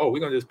 Oh, we're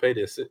going to just pay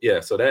this. Yeah,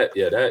 so that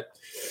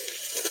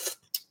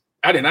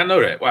I did not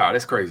know that. Wow,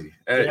 that's crazy.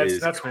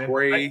 That's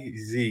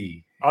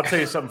crazy. I'll tell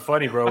you something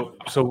funny, bro.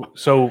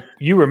 So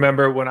you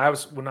remember when I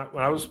was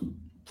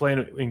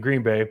playing in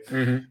Green Bay,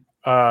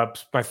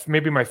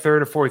 maybe my 3rd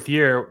or 4th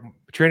year,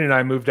 Trina and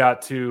I moved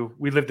out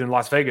we lived in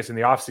Las Vegas in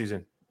the off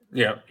season.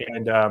 Yeah.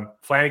 And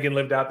Flanagan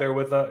lived out there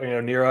with us,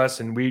 near us.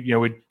 And we'd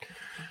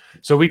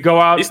go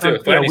out. He's still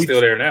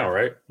there now,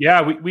 right?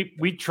 Yeah.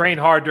 We train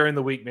hard during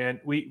the week,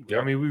 man. We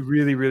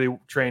really, really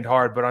trained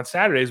hard, but on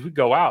Saturdays we'd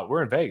go out.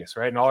 We're in Vegas,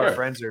 right? And all our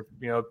friends are,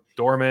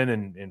 doormen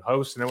and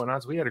hosts and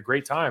whatnot. So we had a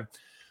great time.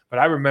 But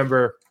I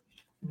remember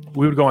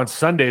we would go on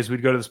Sundays.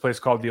 We'd go to this place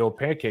called the Old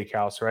Pancake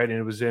House, right? And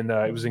it was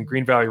in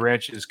Green Valley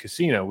Ranch's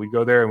casino. We'd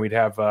go there and we'd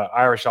have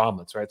Irish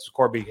omelets, right? So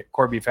corned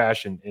beef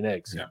hash and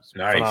eggs. Yeah,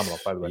 nice. Phenomenal,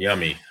 by the way.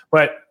 Yummy.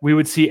 But we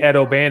would see Ed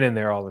O'Bannon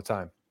there all the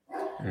time.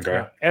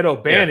 Okay. Ed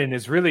O'Bannon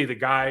is really the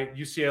guy,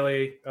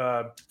 UCLA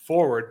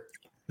forward.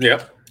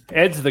 Yep.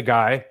 Ed's the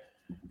guy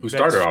who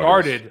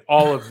started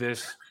all of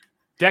this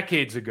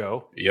decades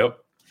ago. Yep.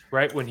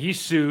 Right? When he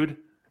sued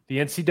the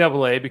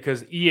NCAA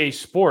because EA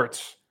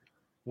Sports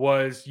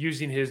was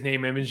using his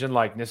name, image, and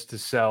likeness to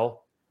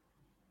sell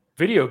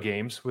video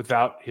games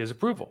without his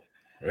approval.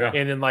 Yeah.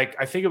 And in I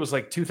think it was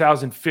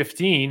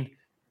 2015,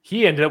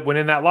 he ended up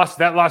winning that lawsuit.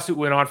 That lawsuit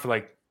went on for I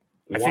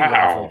think it went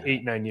on for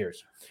 8-9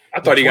 years. I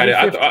thought he got it.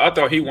 I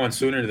thought he won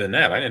sooner than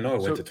that. I didn't know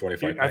it went to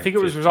 25. I think it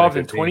was resolved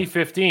in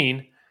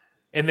 2015,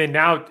 and then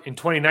now in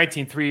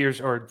 2019, 3 years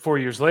or 4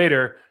 years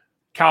later,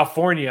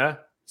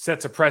 California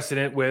sets a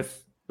precedent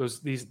with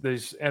these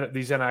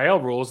NIL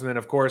rules, and then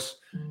of course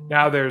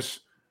now there's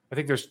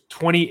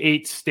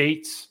 28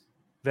 states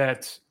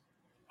that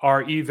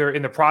are either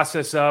in the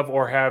process of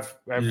or have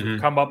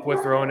come up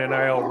with their own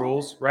NIL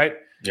rules, right?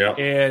 Yeah.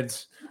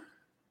 And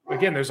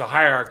again, there's a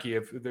hierarchy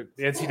of the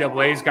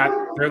NCAA's got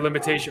their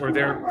limitation or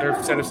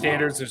their set of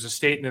standards. There's a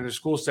state and then there's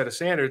school set of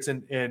standards.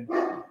 And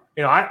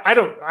I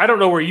don't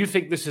know where you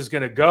think this is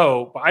going to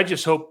go, but I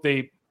just hope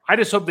they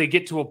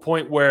get to a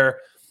point where,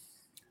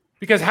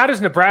 because how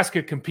does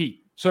Nebraska compete?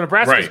 So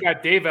Nebraska's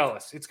got Dave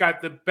Ellis. It's got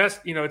the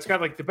best, it's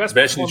got the best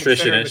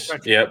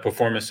nutritionist. Yeah.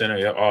 Performance center.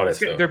 Yeah. All that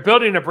stuff. They're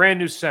building a brand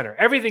new center.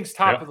 Everything's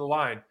top of the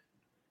line,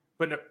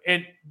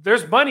 and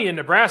there's money in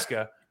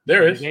Nebraska.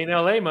 There is. It ain't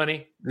LA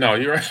money. No,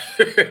 you're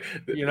right.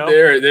 You know,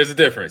 there's a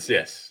difference.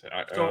 Yes.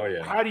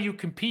 So how do you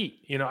compete?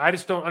 You know, I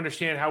just don't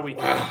understand how we.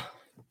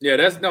 Yeah,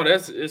 that's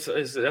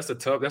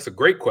a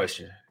great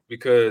question,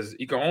 because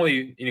you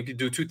can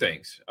do two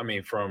things. I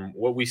mean, from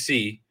what we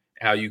see,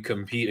 how you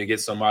compete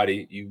against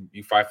somebody,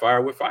 you fight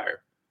fire with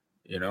fire.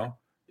 You know,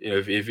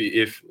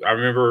 if I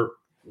remember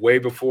way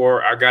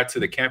before I got to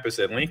the campus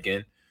at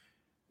Lincoln,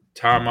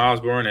 Tom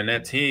Osborne and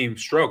that team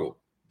struggled.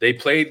 They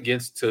played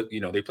against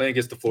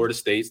the Florida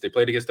States, they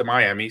played against the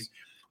Miamis,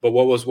 but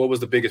what was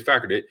the biggest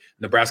factor? That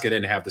Nebraska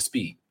didn't have the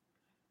speed.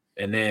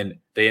 And then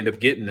they end up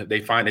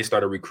they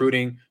started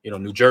recruiting,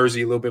 New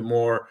Jersey a little bit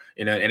more,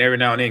 and every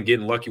now and then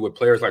getting lucky with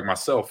players like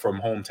myself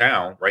from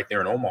hometown, right there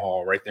in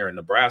Omaha, right there in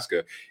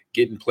Nebraska,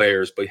 getting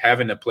players, but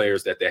having the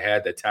players that they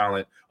had the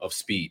talent of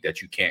speed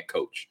that you can't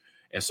coach.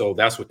 And so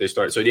that's what they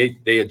started. So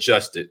they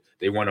adjusted.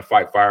 They want to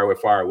fight fire with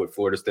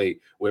Florida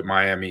State, with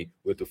Miami,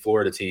 with the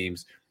Florida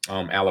teams,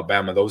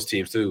 Alabama, those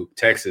teams too,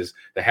 Texas,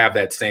 that have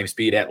that same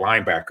speed at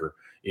linebacker.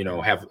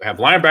 Have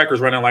linebackers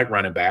running like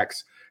running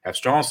backs, have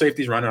strong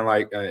safeties running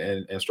like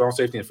and strong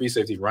safety and free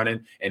safeties running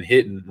and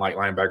hitting like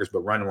linebackers, but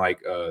running like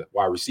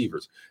wide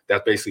receivers.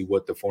 That's basically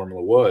what the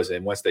formula was.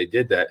 And once they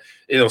did that,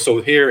 so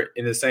here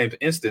in the same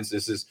instance,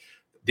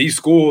 these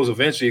schools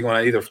eventually are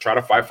going to either try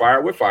to fight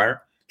fire with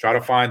fire, try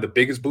to find the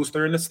biggest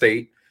booster in the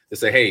state to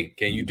say, hey,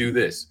 can you do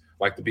this?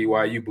 Like the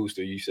BYU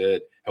booster, you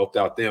said, helped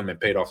out them and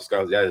paid off the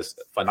scholars. That is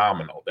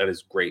phenomenal. That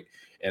is great.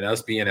 And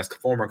us being as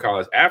former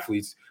college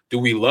athletes, do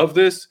we love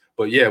this?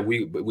 But yeah,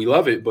 we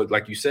love it. But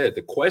like you said,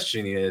 the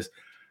question is,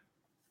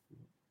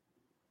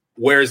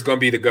 where is going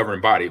to be the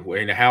governing body,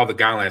 and how the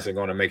guidelines are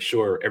going to make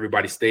sure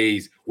everybody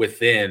stays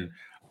within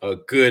a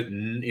good,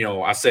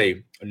 I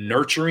say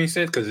nurturing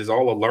sense, because it's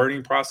all a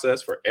learning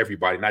process for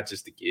everybody, not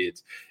just the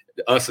kids.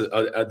 Us,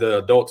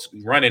 the adults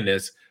running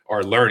this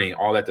are learning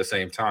all at the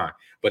same time,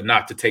 but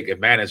not to take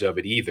advantage of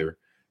it either,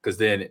 because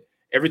then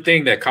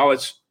everything that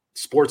college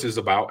sports is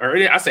about, or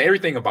I say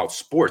everything about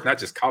sports, not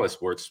just college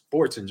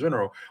sports in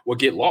general, will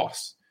get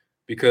lost,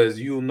 because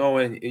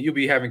and you'll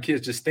be having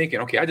kids just thinking,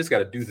 okay, I just got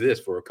to do this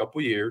for a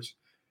couple years,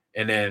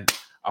 and then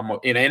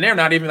and they're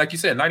not even, like you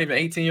said, not even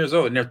 18 years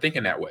old, and they're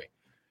thinking that way.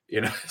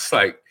 It's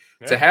like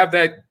to have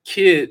that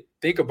kid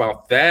think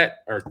about that,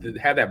 or to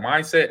have that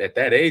mindset at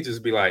that age, is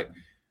be like,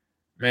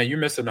 man, you're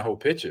missing the whole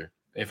picture.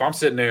 If I'm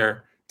sitting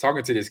there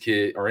talking to this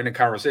kid or in a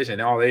conversation,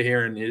 and all you're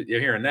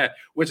hearing that,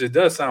 which it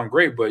does sound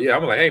great, but yeah,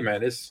 I'm like, hey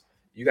man,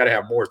 you got to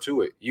have more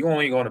to it. You're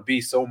only going to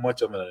be so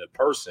much of a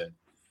person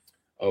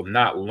of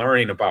not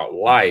learning about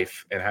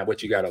life and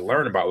what you got to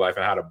learn about life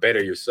and how to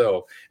better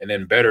yourself, and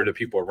then better the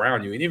people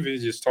around you. And even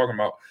if you're just talking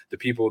about the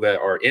people that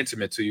are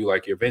intimate to you,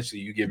 like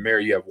eventually you get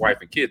married, you have wife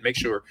and kids, make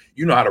sure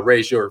you know how to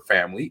raise your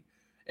family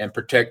and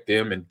protect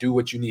them and do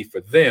what you need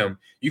for them.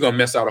 You're going to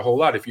miss out a whole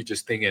lot if you're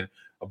just thinking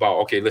about,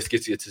 okay, let's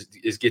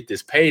get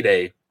this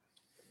payday,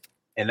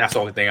 and that's the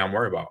only thing I'm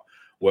worried about.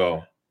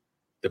 Well,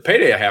 the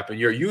payday will happen,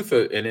 your youth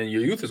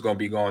is going to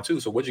be gone too.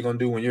 So what you're going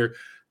to do when you're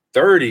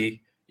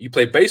 30, you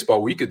play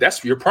baseball,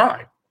 that's your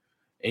prime.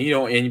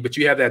 And but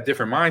you have that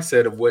different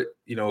mindset of what,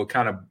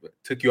 kind of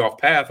took you off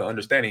path of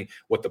understanding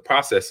what the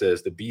process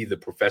is to be the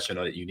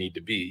professional that you need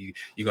to be.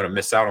 You're going to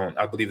miss out on,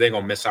 I believe they're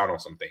going to miss out on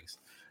some things.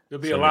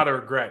 There'll be a lot of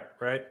regret,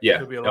 right? Yeah,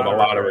 there'll be a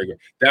lot of regret.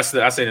 I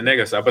say the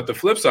negative side. But the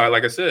flip side,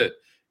 like I said,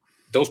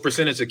 those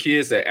percentage of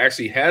kids that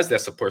actually has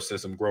that support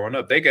system growing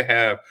up, they could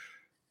have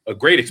a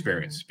great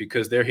experience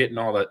because they're hitting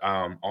all the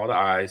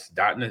I's,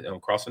 dotting it,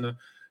 and crossing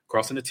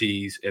the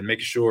T's, and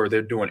making sure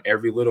they're doing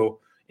every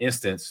little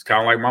instance,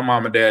 kind of like my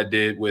mom and dad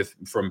did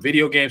from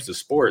video games to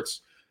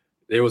sports.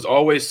 There was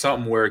always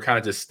something where it kind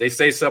of just, they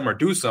say something or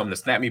do something to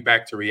snap me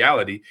back to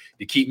reality,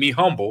 to keep me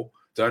humble,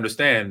 to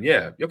understand,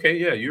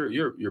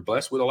 you're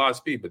blessed with a lot of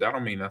speed, but that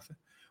don't mean nothing.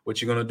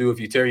 What you're going to do if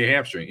you tear your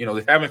hamstring?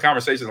 Having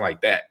conversations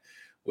like that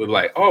with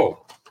like,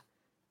 oh,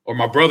 or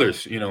my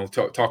brothers,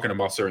 talking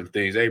about certain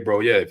things. Hey,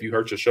 bro, yeah, if you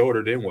hurt your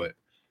shoulder, then what?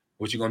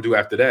 What you going to do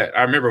after that?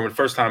 I remember when the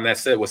first time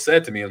that was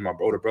said to me as my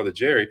older brother,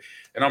 Jerry,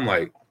 and I'm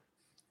like,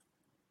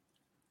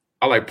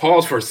 I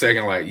paused for a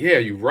second, like, yeah,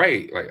 you're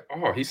right. Like,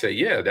 oh, he said,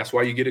 yeah, that's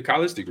why you get a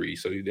college degree.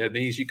 So that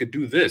means you could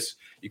do this.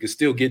 You could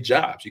still get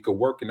jobs. You could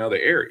work in other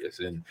areas.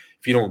 And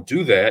if you don't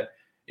do that,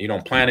 you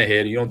don't plan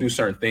ahead, you don't do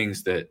certain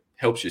things that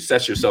helps you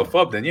set yourself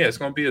up, then yeah, it's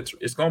going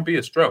to be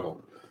a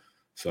struggle.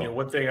 So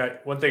one thing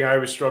I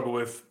always struggle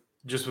with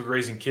just with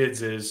raising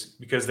kids is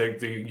because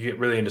you get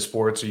really into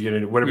sports, or you get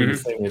into whatever your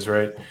thing is,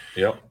 right?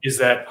 Yep. Is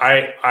that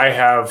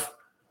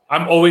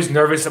I'm always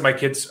nervous that my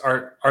kids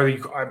I'm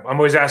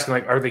always asking,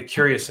 like, are they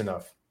curious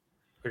enough?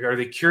 Like, are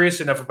they curious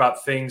enough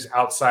about things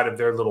outside of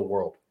their little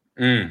world?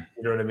 You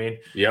know what I mean?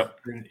 Yep.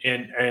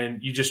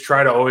 And you just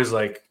try to always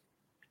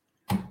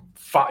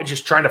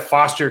just trying to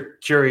foster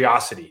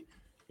curiosity,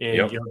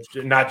 and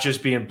not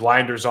just being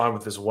blinders on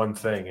with this one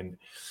thing. And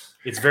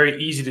it's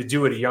very easy to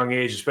do at a young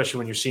age, especially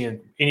when you're seeing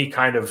any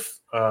kind of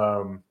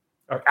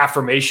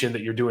affirmation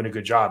that you're doing a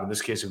good job. In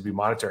this case, it would be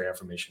monetary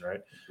affirmation, right?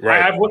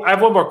 Right. I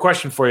have one more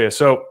question for you.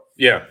 So,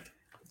 yeah,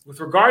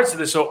 with regards to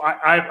this, so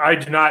I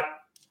do not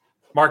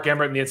Mark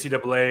Emmert and the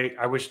NCAA.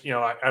 I wish,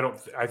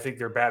 I think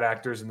they're bad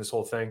actors in this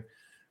whole thing.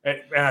 And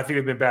I think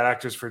they've been bad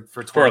actors for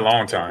a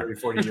long time, 30,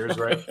 40 years,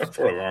 right?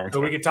 For a long time.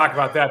 So we can talk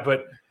about that.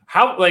 But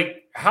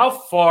how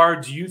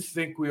far do you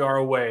think we are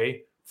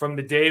away from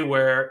the day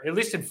where, at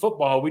least in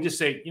football, we just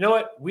say, you know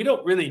what, we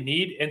don't really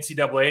need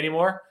NCAA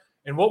anymore.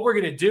 And what we're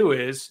going to do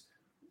is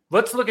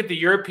let's look at the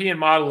European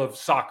model of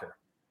soccer.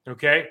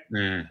 Okay.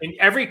 In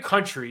every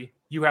country,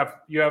 you have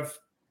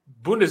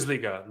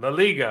Bundesliga, La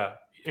Liga,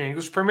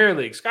 English Premier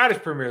League, Scottish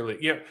Premier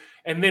League,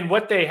 and then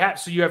what they have.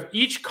 So you have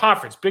each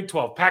conference, Big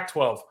 12,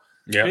 Pac-12,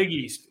 Big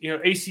East,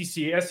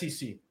 ACC,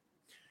 SEC.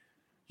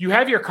 You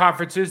have your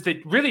conferences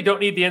that really don't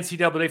need the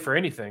NCAA for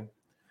anything.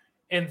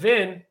 And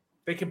then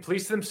they can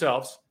police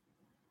themselves.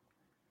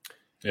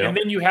 Yep. And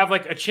then you have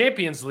like a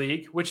Champions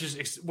League, which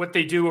is what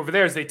they do over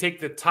there is they take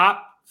the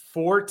top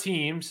 4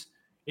 teams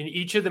in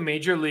each of the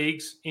major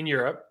leagues in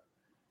Europe,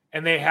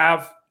 and they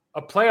have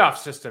a playoff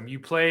system. You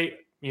play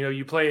a game,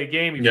 you play 2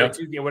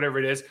 games, whatever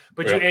it is,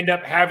 but you end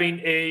up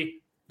having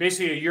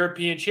basically a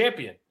European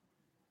champion.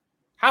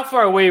 How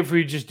far away are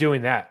we just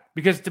doing that?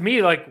 Because to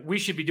me, like, we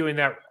should be doing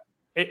that.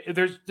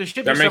 There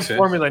should be some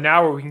formula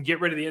now where we can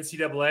get rid of the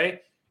NCAA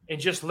and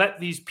just let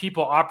these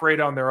people operate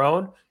on their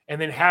own,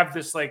 and then have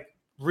this like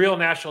real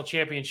national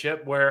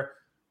championship where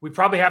we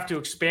probably have to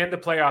expand the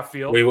playoff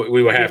field. We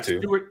would have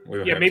to.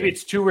 Maybe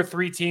it's 2 or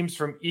 3 teams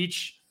from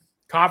each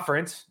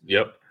conference.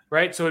 Yep.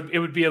 Right. So it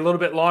would be a little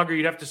bit longer.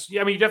 You'd have to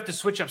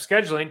switch up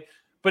scheduling,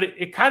 but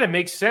it kind of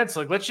makes sense.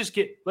 Like, let's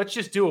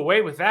just do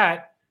away with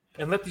that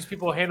and let these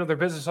people handle their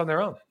business on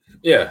their own.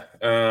 Yeah.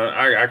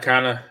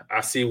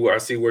 I see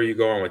where you're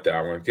going with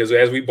that one. Because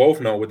as we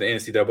both know with the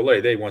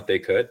NCAA, they want their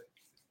cut.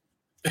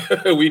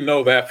 We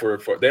know that for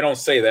they don't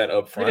say that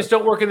up front. They just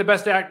don't work in the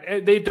best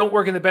they don't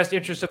work in the best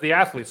interest of the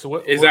athletes. So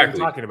what are we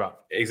talking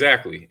about?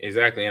 Exactly.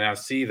 And I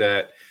see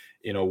that,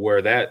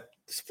 where that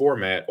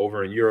format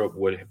over in Europe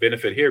would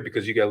benefit here,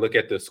 because you got to look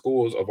at the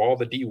schools of all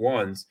the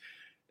D1s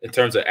in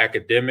terms of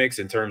academics,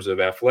 in terms of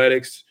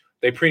athletics.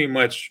 They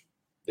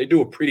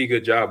do a pretty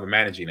good job of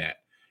managing that.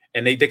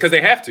 And because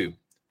they have to.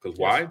 Because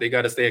why? They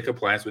got to stay in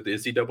compliance with the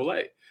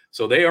NCAA.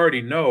 So they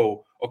already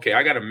know, okay,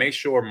 I got to make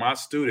sure my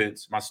student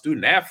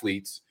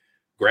athletes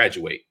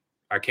graduate.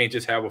 I can't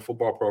just have a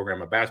football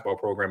program, a basketball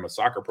program, a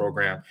soccer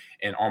program,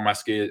 and all my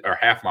skills or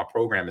half my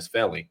program is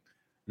failing.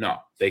 No,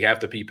 they have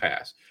to be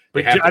passed.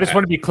 But I just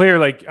want to be clear.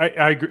 Like,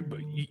 I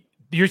agree.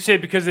 You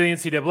said because of the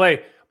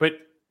NCAA, but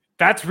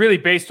that's really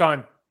based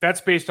on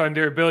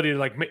their ability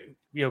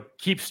to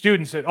keep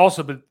students, and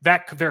also, but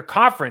that their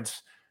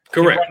conference,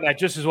 correct, run that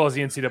just as well as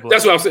the NCAA.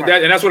 That's what I'm saying,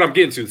 and that's what I'm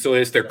getting to. So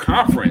it's their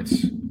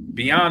conference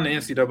beyond the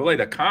NCAA,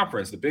 the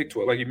conference, the Big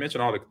 12, like you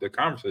mentioned, all the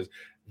conferences,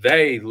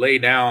 they lay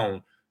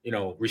down,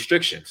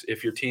 restrictions.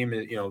 If your team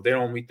is, they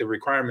don't meet the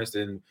requirements,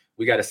 then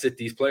we got to sit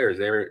these players.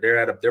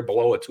 They're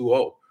below a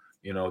 2.0.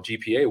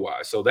 GPA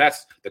wise. So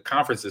that's the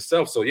conference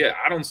itself. So yeah,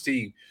 I don't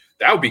see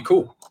that would be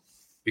cool,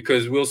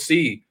 because we'll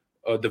see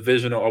a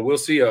divisional, or we'll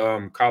see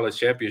a college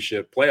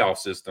championship playoff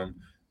system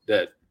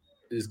that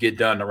is get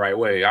done the right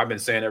way. I've been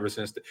saying ever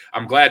since.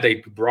 I'm glad they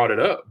brought it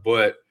up,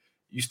 but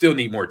you still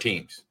need more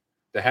teams.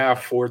 To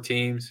have 4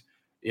 teams,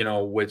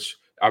 which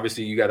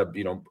obviously you got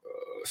to,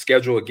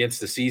 schedule against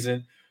the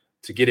season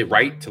to get it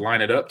right, to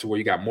line it up to where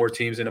you got more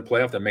teams in the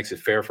playoff that makes it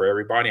fair for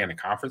everybody and the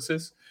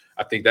conferences.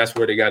 I think that's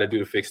where they got to do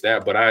to fix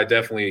that. But I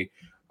definitely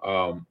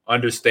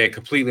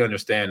completely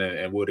understand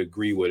and would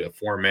agree with a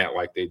format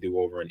like they do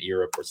over in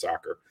Europe for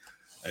soccer.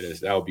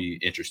 That would be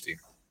interesting.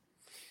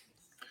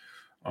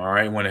 All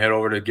right, want to head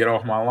over to Get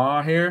Off My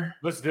Lawn here?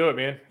 Let's do it,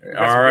 man.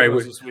 All right,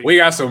 we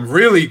got some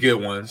really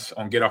good ones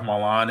on Get Off My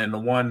Lawn, and the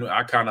one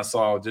I kind of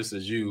saw just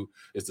as you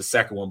is the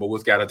second one, but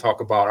we've got to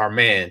talk about our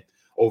man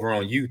over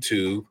on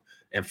YouTube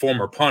and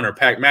former punter,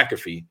 Pat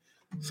McAfee.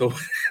 So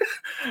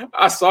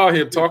I saw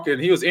him talking.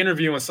 He was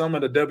interviewing some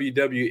of the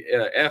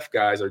WWF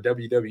guys or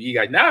WWE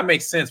guys. Now it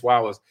makes sense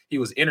why he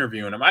was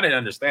interviewing them. I didn't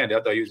understand it.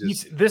 I thought he was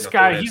just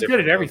he's good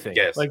at everything.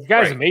 Like, the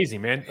guy's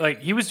amazing, man. Like,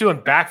 he was doing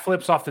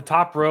backflips off the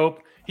top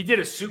rope. He did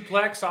a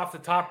suplex off the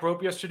top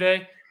rope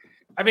yesterday.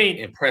 I mean,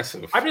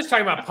 impressive. I'm just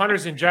talking about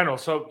punters in general.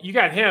 So you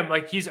got him.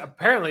 Like, he's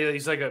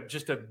like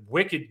just a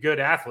wicked good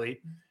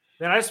athlete.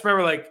 Then I just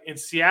remember, like, in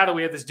Seattle,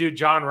 we had this dude,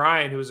 John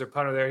Ryan, who was a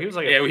punter there. He was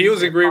like, he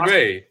was in Green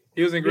Bay.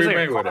 He was in Green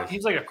Bay with us.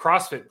 He's like a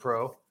CrossFit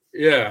pro.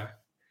 Yeah.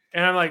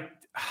 And I'm like,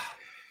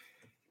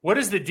 what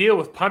is the deal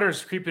with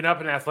punters creeping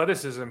up in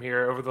athleticism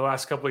here over the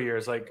last couple of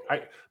years? Like,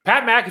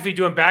 Pat McAfee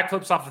doing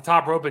backflips off the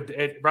top rope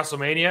at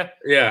WrestleMania.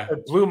 Yeah.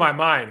 It blew my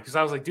mind, because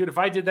I was like, dude, if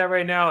I did that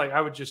right now, like,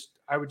 I would just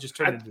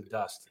turn into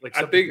dust. Like,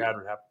 something bad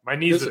would happen. My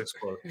knees would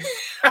explode.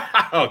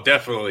 Oh,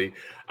 definitely.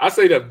 I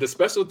say that the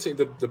special team,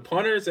 the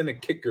punters and the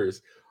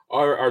kickers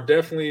are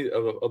definitely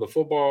of the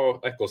football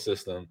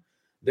ecosystem.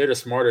 They're the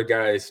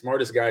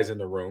smartest guys in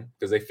the room,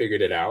 because they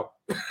figured it out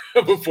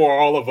before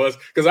all of us.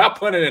 Because I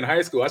punted in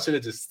high school. I should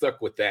have just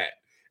stuck with that.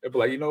 It'd be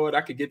like, you know what?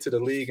 I could get to the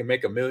league and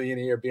make $1 million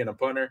a year being a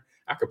punter.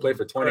 I could play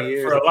for 20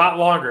 years. For a lot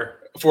longer.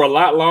 For a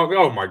lot longer.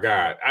 Oh, my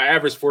God. I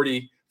averaged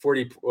 40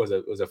 40 was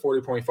a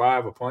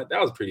 40.5 a punt. That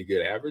was pretty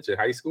good average in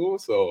high school.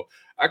 So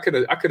I could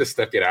have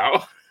stuck it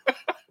out.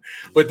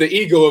 But the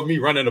ego of me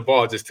running the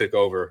ball just took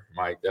over,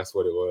 Mike. That's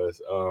what it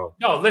was.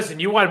 No, listen,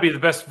 you want to be the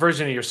best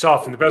version of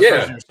yourself, and the best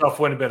version of yourself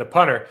wouldn't have been a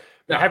punter.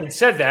 But having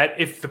said that,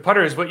 if the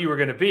punter is what you were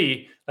going to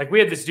be, like we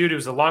had this dude who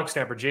was a long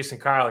snapper, Jason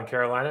Kyle in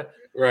Carolina.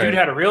 Right. Dude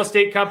had a real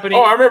estate company.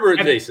 Oh, I remember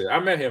Jason. I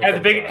met him.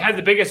 Had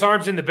the biggest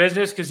arms in the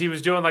business because he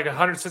was doing like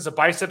 100 sets of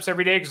biceps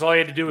every day because all he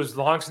had to do was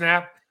long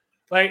snap.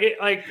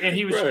 And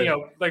he was,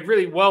 like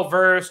really well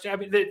versed. I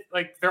mean,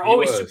 they're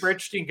always super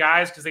interesting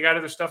guys because they got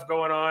other stuff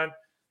going on.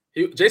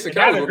 Jason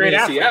Kyle was with me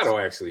in Seattle,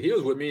 actually. He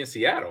was with me in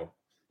Seattle.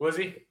 Was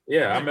he?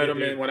 Yeah, I met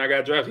him when I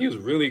got drafted. He was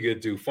really good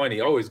dude, funny,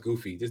 always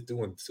goofy, just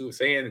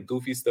saying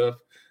goofy stuff.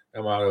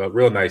 I'm a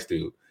real nice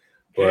dude.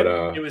 But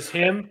it was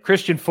him,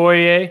 Christian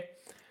Foyer.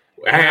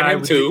 I had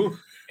him too.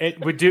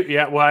 It would do,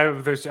 yeah. Well,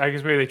 I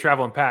guess maybe they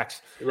travel in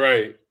packs,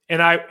 right?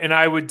 And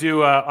I would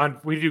do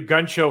we do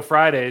gun show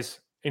Fridays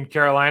in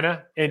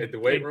Carolina, and at the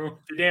weight room,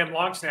 the damn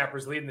long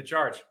snappers leading the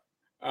charge.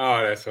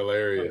 Oh, that's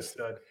hilarious.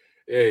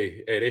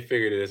 Hey, they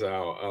figured this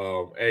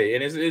out.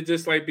 And it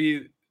just like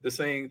be the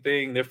same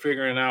thing. They're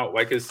figuring out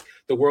like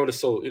the world is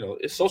so,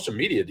 it's social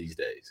media these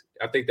days.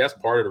 I think that's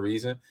part of the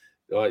reason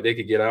they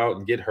could get out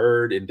and get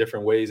heard in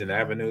different ways and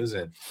avenues.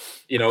 And,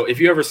 if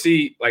you ever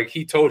see, like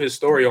he told his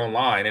story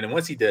online, and then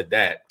once he did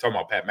that, talking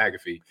about Pat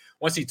McAfee,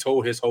 once he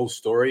told his whole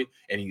story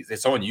and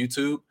it's on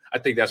YouTube, I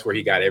think that's where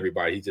he got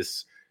everybody. He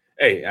just,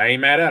 hey, I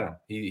ain't mad at him.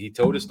 He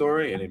told his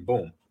story and then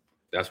boom,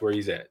 that's where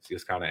he's at.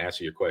 Just kind of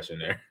answer your question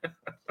there.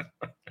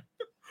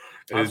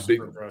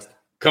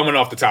 Coming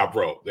off the top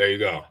rope. There you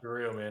go. For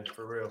real, man.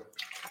 For real.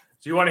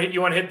 So you want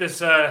to hit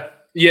this?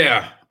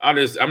 Yeah,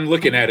 I'm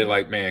looking at it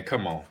like, man,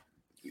 come on.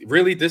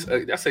 Really?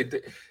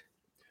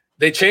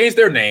 They changed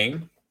their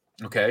name.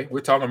 Okay,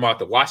 we're talking about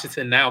the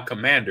Washington Now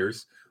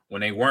Commanders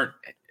when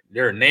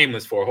they're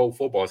nameless for a whole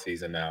football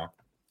season now.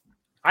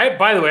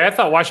 By the way, I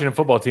thought Washington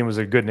football team was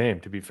a good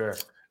name. To be fair.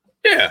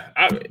 Yeah,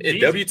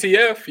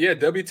 WTF. Yeah,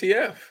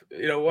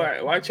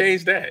 WTF. Why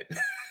change that?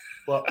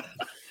 Well.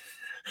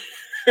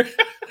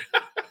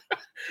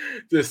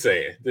 Just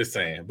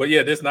saying. But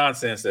yeah, this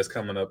nonsense that's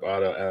coming up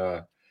out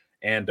of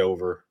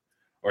Andover,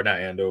 or not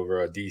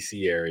Andover,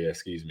 DC area,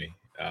 excuse me.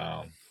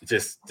 I'm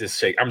just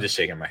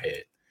shaking my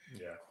head.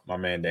 Yeah. My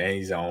man,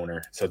 he's the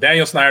owner. So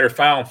Daniel Snyder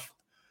found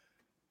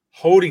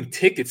holding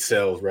ticket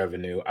sales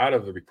revenue out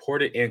of the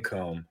reported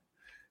income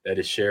that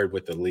is shared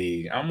with the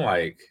league. I'm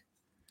like,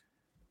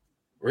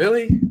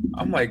 really?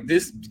 I'm like,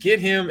 this, get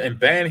him and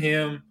ban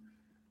him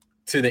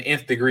to the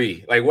nth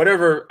degree. Like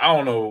whatever, I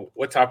don't know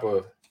what type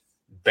of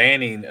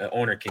banning an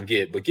owner can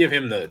get, but give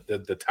him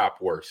the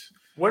top worst.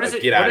 What does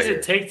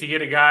it take to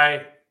get a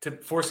guy to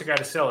force a guy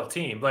to sell a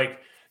team? Like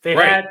they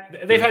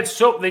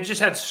just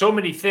had so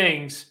many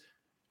things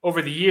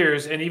over the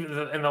years, and even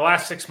in the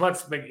last 6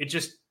 months, like you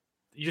just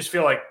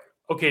feel like,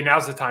 okay,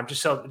 now's the time,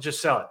 just sell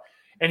it.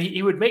 And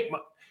he would make.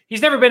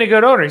 He's never been a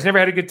good owner. He's never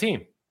had a good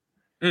team.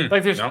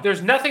 Like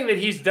there's nothing that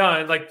he's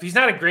done. Like he's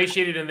not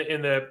ingratiated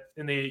in the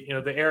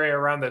the area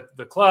around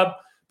the club.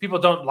 People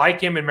don't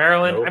like him in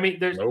Maryland. Nope. I mean,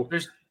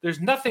 there's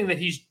nothing that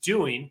he's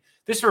doing.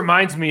 This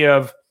reminds me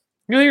of,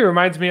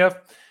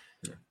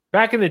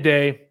 back in the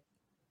day,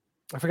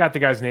 I forgot the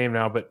guy's name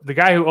now, but the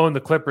guy who owned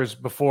the Clippers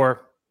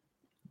before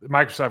the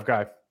Microsoft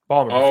guy,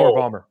 before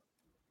Ballmer.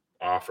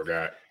 Oh, I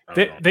forgot.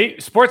 They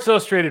Sports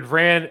Illustrated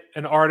ran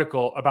an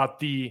article about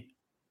the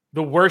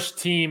worst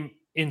team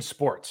in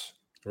sports.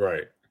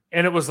 Right.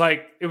 And it was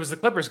the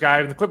Clippers guy,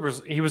 and the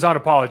Clippers, he was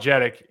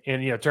unapologetic,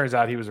 and it turns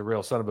out he was a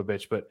real son of a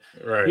bitch. But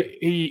right,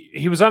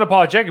 he was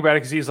unapologetic about it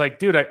because he's like,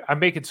 dude, I'm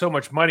making so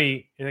much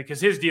money, and because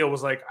his deal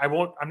was like, I'm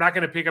not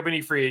going to pick up any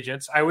free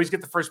agents. I always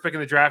get the first pick in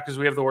the draft because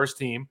we have the worst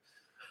team.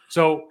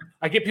 So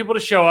I get people to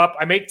show up.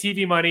 I make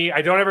TV money.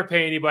 I don't ever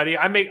pay anybody.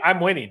 I'm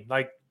winning.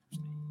 Like,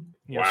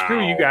 wow.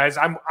 Screw you guys.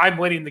 I'm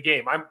winning the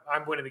game. I'm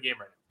winning the game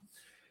right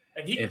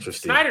now. And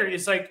Snyder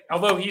is like,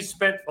 although he's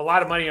spent a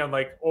lot of money on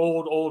like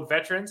old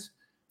veterans.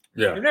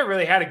 Yeah, they've never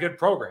really had a good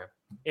program,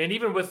 and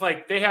even with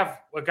they have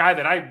a guy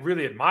that I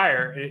really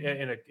admire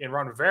in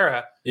Ron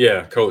Rivera.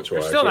 Yeah, coach.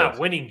 They're still not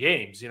winning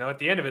games. At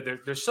the end of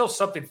it, there's still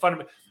something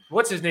fundamental.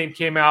 What's his name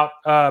came out?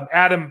 Not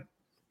Adam.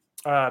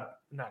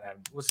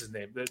 What's his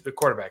name? The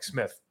quarterback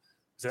Smith.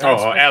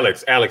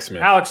 Alex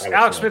Smith. Alex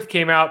Smith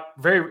came out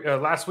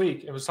last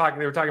week and was talking.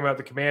 They were talking about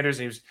the Commanders,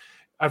 and he was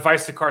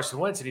advice to Carson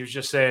Wentz, and he was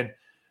just saying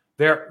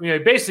he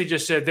basically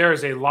just said there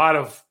is a lot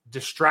of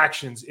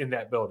distractions in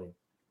that building.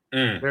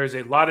 There's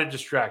a lot of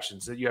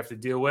distractions that you have to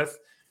deal with,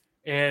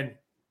 and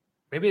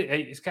maybe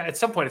at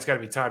some point it's got to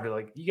be time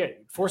to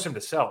force him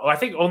to sell. I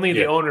think only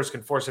the owners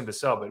can force him to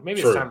sell, but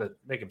maybe it's time to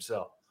make him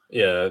sell.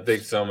 Yeah, I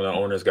think some of the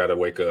owners got to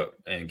wake up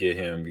and get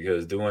him,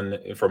 because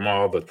doing from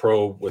all the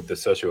probe with the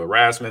sexual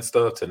harassment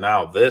stuff to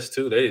now this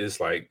too, he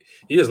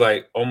is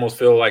like almost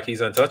feel like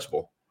he's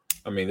untouchable.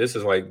 I mean, this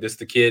is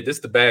the kid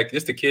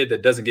that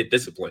doesn't get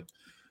disciplined,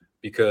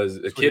 because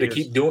a kid to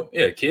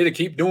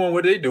keep doing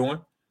what they're doing.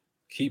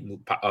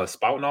 Keep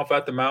spouting off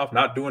at the mouth,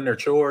 not doing their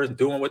chores,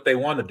 doing what they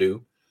want to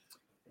do.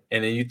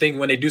 And then you think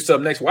when they do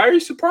something next, why are you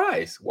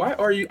surprised? Why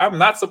are you? I'm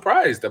not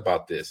surprised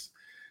about this.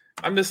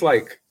 I'm just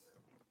like,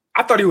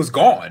 I thought he was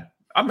gone.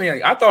 I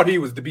mean, I thought he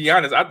was, to be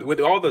honest,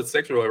 with all the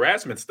sexual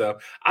harassment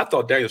stuff, I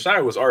thought Daniel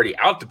Snyder was already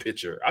out the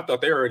picture. I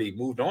thought they already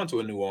moved on to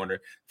a new owner.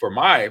 For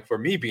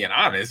me being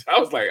honest, I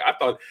was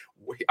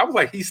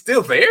like, he's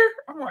still there?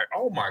 I'm like,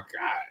 oh my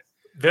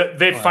God.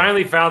 They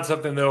finally found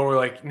something though, where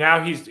like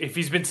now if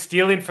he's been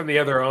stealing from the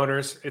other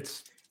owners,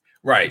 it's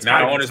right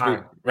now owners,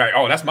 right?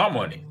 Oh, that's my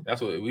money.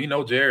 That's what we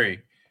know,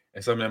 Jerry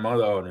and some of them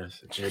other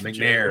owners,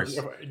 McNair's,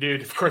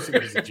 dude. Of course, it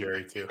goes to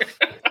Jerry too.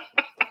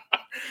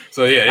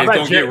 So yeah, it's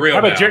gonna get real.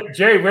 How about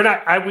Jerry? We're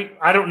not.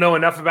 I don't know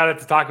enough about it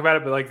to talk about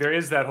it, but like there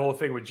is that whole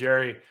thing with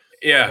Jerry.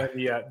 Yeah,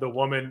 the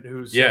woman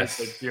who's yes,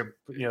 like,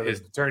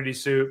 his paternity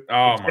suit.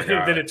 Oh my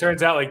God! Then it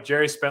turns out like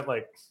Jerry spent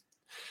like.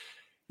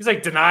 He's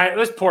like, deny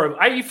this poor.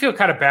 You feel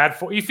kind of bad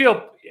for. You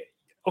feel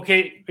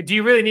okay. Do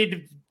you really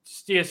need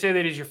to say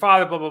that he's your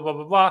father? Blah blah blah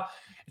blah blah.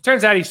 It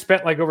turns out he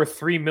spent like over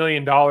 $3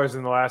 million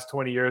in the last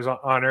 20 years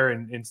on her,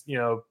 and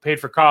paid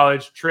for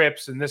college,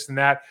 trips, and this and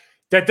that.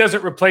 That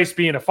doesn't replace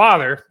being a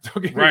father.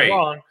 Don't get me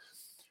wrong.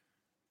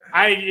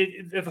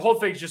 The whole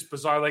thing's just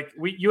bizarre. Like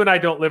you and I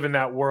don't live in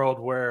that world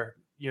where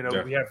we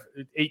have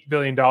 $8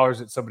 billion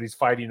that somebody's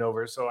fighting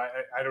over. So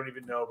I don't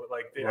even know. But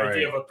like the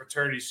idea of a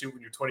paternity suit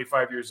when you're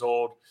 25 years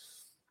old.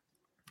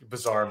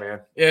 Bizarre,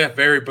 man. Yeah,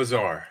 very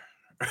bizarre.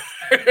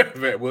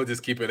 We'll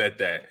just keep it at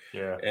that.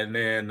 Yeah. And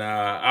then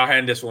I'll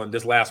hand this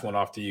last one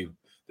off to you.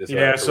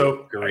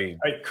 So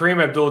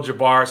Kareem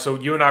Abdul-Jabbar. So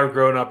you and I were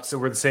growing up, so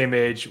we're the same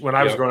age. When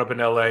I was growing up in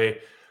LA,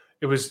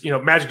 it was,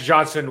 Magic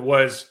Johnson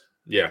was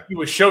he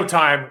was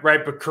Showtime,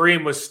 right? But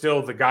Kareem was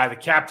still the guy. The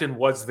captain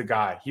was the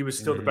guy. He was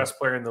still the best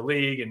player in the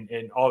league,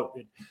 and all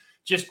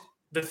just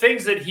the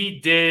things that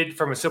he did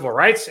from a civil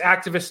rights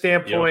activist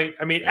standpoint.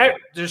 I mean,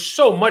 there's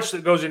so much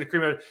that goes into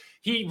Kareem.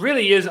 He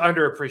really is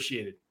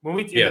underappreciated. When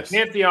we in the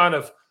pantheon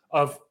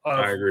of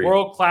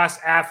world-class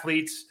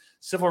athletes,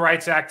 civil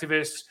rights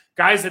activists,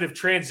 guys that have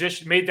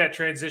made that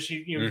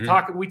transition.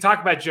 We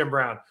talk about Jim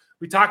Brown.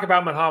 We talk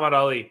about Muhammad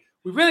Ali.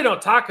 We really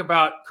don't talk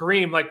about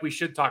Kareem like we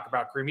should talk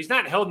about Kareem. He's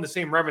not held in the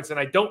same reverence, and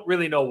I don't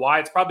really know why.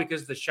 It's probably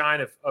because of the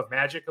shine of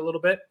Magic a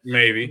little bit.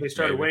 Maybe. They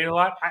started winning a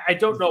lot. I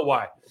don't know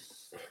why.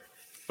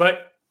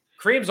 But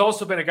Kareem's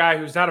also been a guy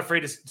who's not afraid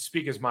to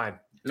speak his mind.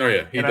 Oh,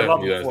 yeah. He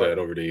definitely does that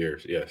over the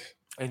years. Yes.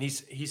 And he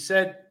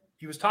said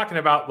he was talking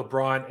about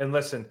LeBron. And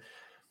listen,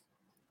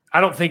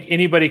 I don't think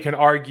anybody can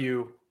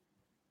argue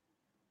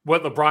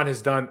what LeBron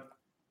has done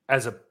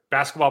as a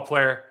basketball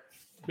player,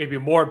 maybe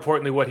more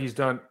importantly, what he's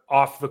done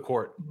off the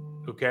court.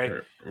 Okay.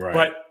 Right.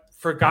 But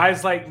for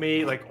guys like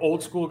me, like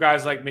old school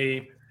guys like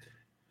me,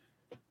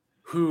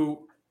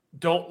 who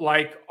don't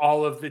like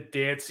all of the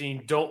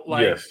dancing, don't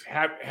like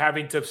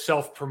having to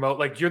self-promote,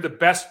 like you're the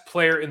best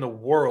player in the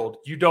world.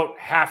 You don't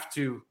have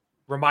to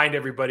remind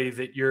everybody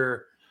that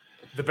you're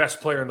the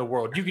best player in the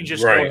world. You can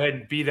just go ahead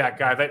and be that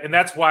guy. And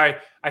that's why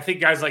I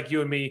think guys like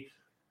you and me,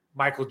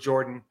 Michael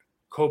Jordan,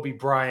 Kobe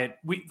Bryant,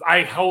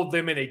 I hold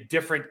them in a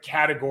different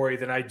category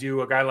than I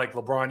do a guy like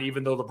LeBron,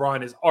 even though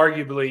LeBron is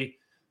arguably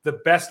the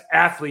best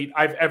athlete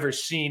I've ever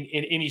seen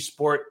in any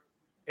sport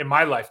in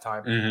my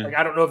lifetime. Like,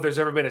 I don't know if there's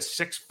ever been a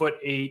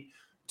 6'8",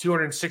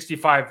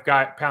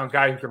 265-pound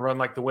guy who can run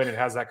like the wind and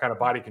has that kind of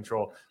body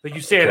control. Like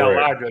you say it out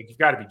loud, you're like, you've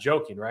got to be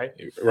joking, right?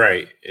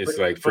 Right. It's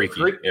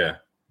freaky.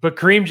 But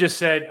Kareem just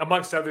said,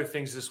 amongst other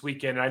things this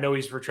weekend, and I know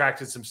he's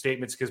retracted some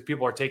statements because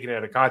people are taking it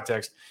out of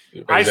context.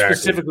 Exactly. I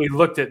specifically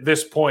looked at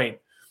this point.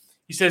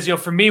 He says,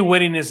 for me,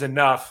 winning is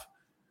enough.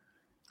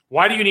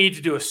 Why do you need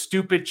to do a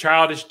stupid,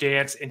 childish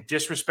dance and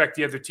disrespect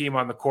the other team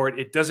on the court?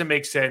 It doesn't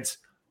make sense.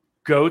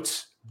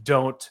 Goats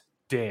don't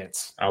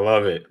dance. I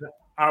love it.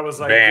 I was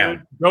like,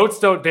 dude, goats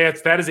don't dance.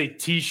 That is a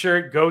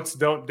T-shirt. Goats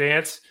don't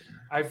dance.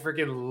 I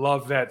freaking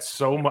love that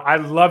so much. I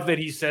love that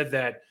he said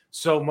that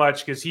so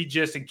much because he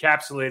just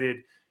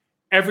encapsulated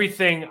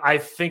everything I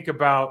think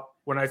about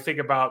when I think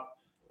about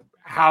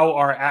how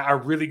our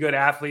really good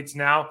athletes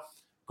now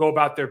go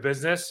about their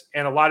business.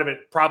 And a lot of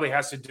it probably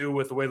has to do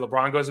with the way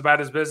LeBron goes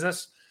about his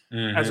business,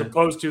 as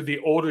opposed to the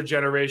older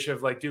generation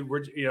of like, dude,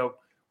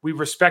 we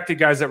respected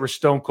guys that were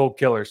stone cold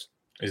killers.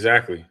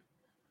 Exactly.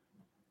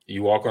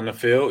 You walk on the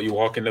field, you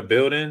walk in the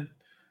building,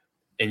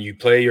 and you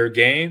play your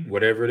game,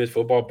 whatever it is,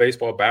 football,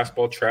 baseball,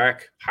 basketball,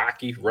 track,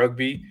 hockey,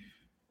 rugby.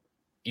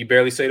 You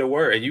barely say the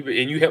word. And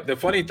you help. The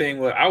funny thing,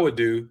 what I would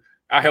do,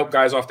 I help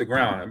guys off the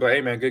ground. I'd be like,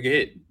 hey, man, good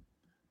hit.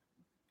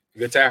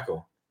 Good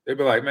tackle. They'd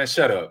be like, man,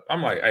 shut up.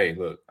 I'm like, hey,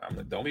 look,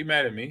 don't be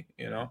mad at me.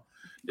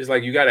 It's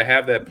like you got to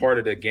have that part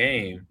of the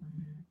game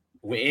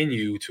in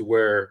you to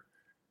where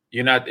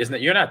you're not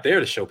there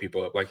to show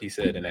people up, like he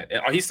said in that.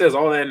 And he says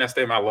all that in that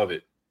statement. I love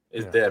it.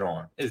 It's dead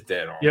on. It's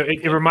dead on. Yeah,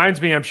 it reminds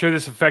me, I'm sure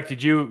this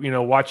affected you,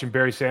 watching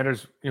Barry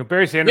Sanders.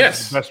 Barry Sanders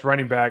is the best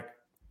running back.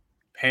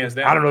 Hands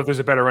down. I don't know if there's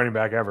a better running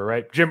back ever,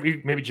 right?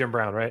 Maybe Jim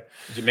Brown, right?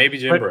 Maybe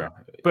Jim Brown.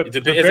 But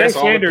that's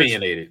all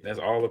opinionated. That's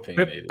all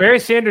opinionated. Barry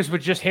Sanders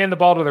would just hand the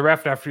ball to the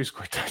ref after he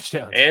scored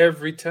touchdowns.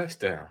 Every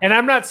touchdown. And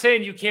I'm not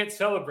saying you can't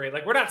celebrate.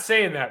 Like, we're not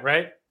saying that,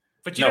 right?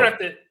 But you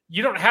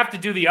you don't have to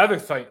do the other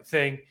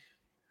thing.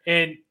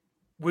 And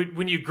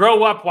when you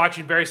grow up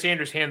watching Barry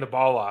Sanders hand the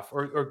ball off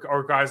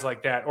or guys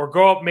like that, or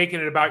grow up making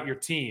it about your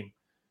team,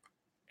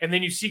 and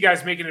then you see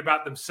guys making it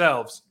about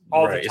themselves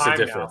all the time. It's a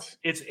difference.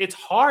 It's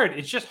hard.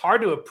 It's just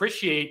hard to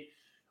appreciate.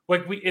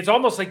 Like it's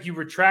almost like you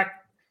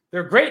retract.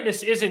 Their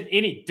greatness isn't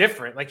any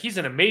different. Like he's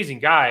an amazing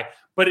guy,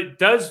 but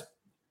it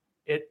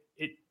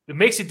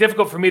makes it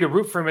difficult for me to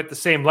root for him at the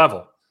same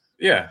level.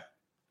 Yeah.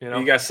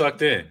 He got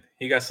sucked in.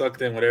 He got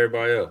sucked in with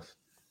everybody else.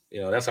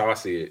 That's how I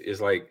see it.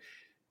 It's like,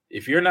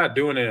 if you're not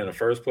doing it in the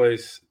first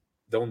place,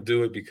 don't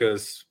do it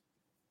because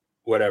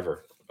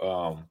whatever.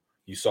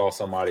 You saw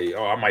somebody,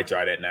 I might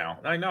try that now.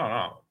 Like,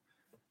 no.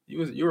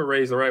 You were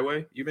raised the right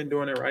way. You've been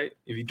doing it right.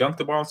 If you dunk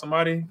the ball on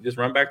somebody, just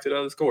run back to the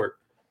other court.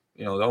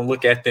 Don't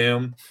look at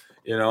them,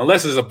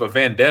 unless it's a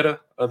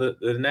vendetta. Other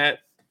than that,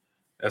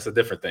 that's a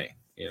different thing,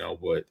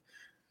 But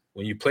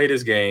when you play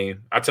this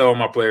game, I tell all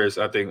my players,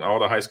 I think all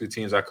the high school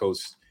teams I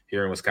coached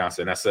here in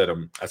Wisconsin, I said to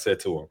them,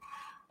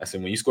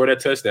 when you score that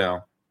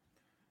touchdown,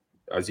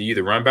 you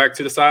either run back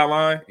to the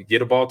sideline, you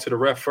get a ball to the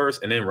ref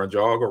first, and then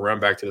jog or run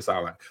back to the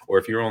sideline. Or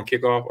if you're on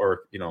kickoff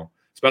or,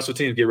 special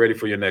teams, get ready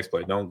for your next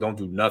play. Don't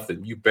do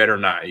nothing. You better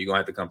not. You're going to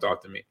have to come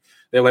talk to me.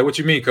 They're like, what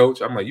you mean,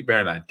 coach? I'm like, you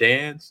better not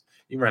dance.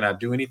 You better not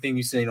do anything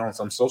you seen on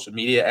some social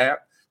media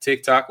app,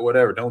 TikTok or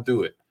whatever. Don't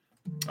do it.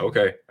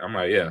 Okay. I'm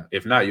like, yeah.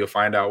 If not, you'll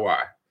find out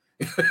why.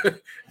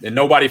 And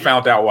nobody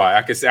found out why.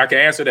 I can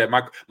answer that.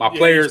 My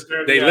players,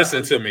 they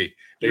listen to me.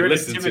 You're an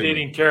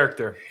intimidating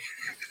character.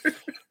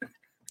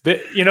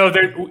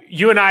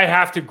 You and I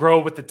have to grow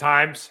with the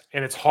times,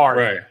 and it's hard.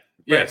 Right.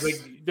 Yes. Like,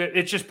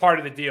 it's just part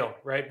of the deal,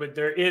 right? But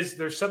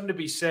there's something to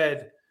be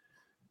said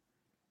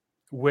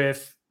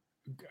with,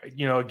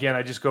 again,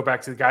 I just go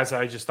back to the guys that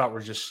I just thought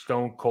were just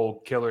stone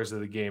cold killers of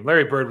the game.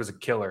 Larry Bird was a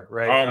killer,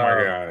 right? Oh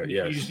my God.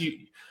 Yes.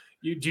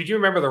 Did you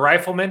remember the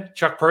rifleman,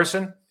 Chuck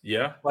Person?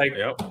 Yeah. Like,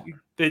 yep.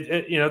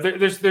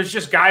 There's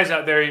just guys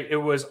out there.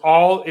 It was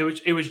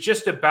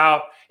just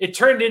about. It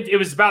turned into. It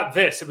was about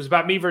this. It was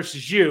about me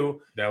versus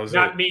you. That was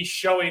not me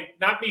showing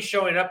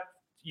up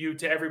you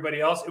to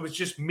everybody else. It was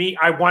just me.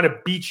 I want to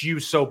beat you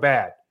so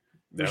bad.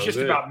 It was just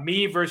about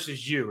me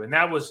versus you, and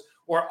that was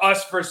or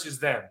us versus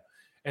them,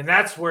 and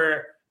that's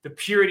where the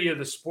purity of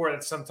the sport.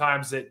 That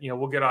sometimes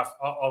we'll get off.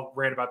 I'll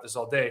rant about this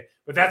all day,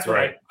 but that's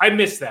what I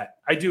miss that.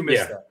 I do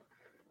miss that.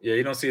 Yeah,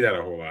 you don't see that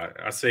a whole lot.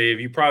 I say if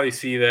you probably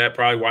see that,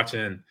 probably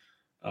watching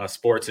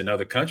sports in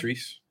other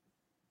countries,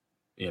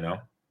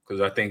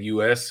 because I think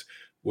U.S.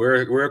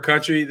 we're a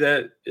country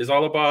that is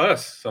all about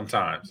us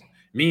sometimes.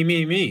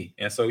 Me.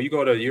 And so you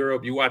go to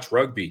Europe, you watch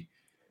rugby.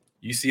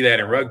 You see that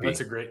in rugby.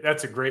 That's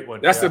a great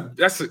one.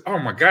 Oh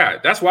my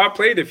God. That's why I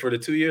played it for the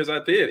 2 years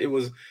I did. It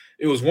was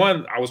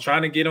one, I was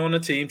trying to get on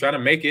the team, trying to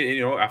make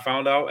it. And, I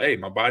found out, hey,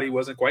 my body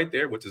wasn't quite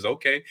there, which is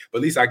okay. But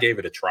at least I gave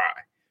it a try.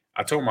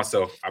 I told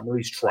myself I'm at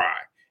least try.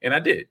 And I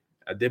did.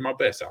 I did my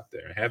best out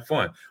there and had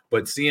fun.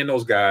 But seeing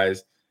those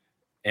guys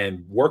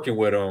and working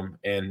with them,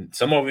 and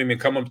some of them even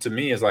come up to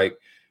me as like,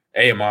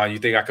 hey, man, you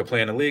think I could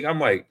play in the league? I'm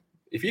like,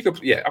 if you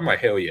could, yeah. I'm like,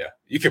 hell yeah.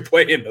 You can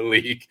play in the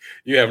league.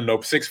 You have no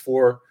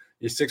 6'4",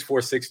 you're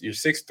 6'4", you're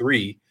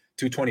 6'3",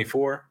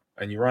 224,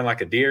 and you run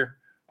like a deer.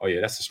 Oh,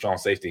 yeah, that's a strong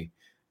safety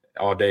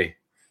all day.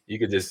 You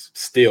could just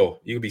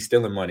steal. You could be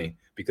stealing money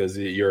because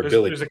your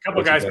ability. There's a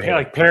couple guys,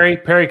 like Perry.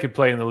 Perry could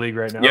play in the league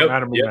right now.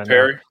 Yep,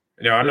 Perry.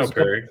 No, I know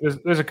Perry.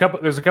 There's a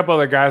couple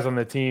other guys on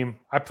the team.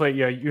 I play.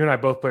 Yeah, you and I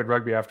both played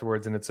rugby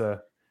afterwards, and it's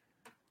not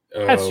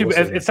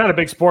a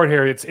big sport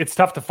here. It's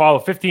tough to follow.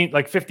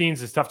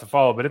 15s is tough to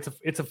follow, but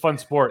it's a fun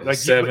sport.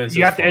 Like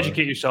you have to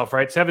educate yourself,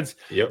 right? Sevens.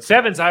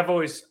 I've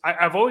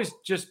always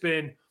just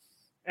been.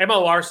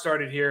 MLR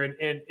started here,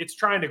 and it's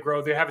trying to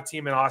grow. They have a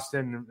team in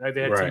Austin.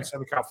 They had teams in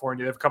Southern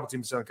California. They have a couple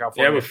teams in Southern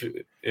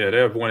California. They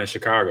have one in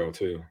Chicago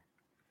too.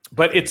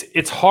 But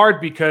it's hard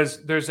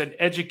because there's an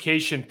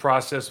education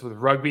process with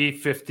rugby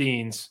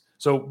 15s.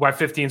 So by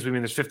 15s, we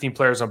mean there's 15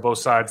 players on both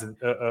sides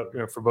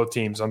for both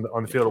teams on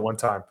the field at one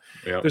time.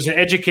 Yep. There's an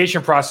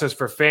education process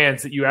for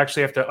fans that you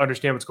actually have to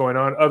understand what's going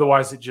on.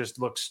 Otherwise, it just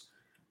looks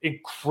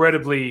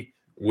incredibly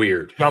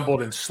weird,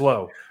 jumbled, and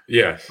slow.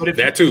 Yes,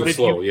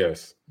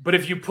 yes. But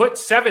if you put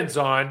sevens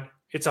on,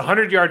 it's a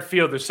 100-yard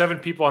field. There's 7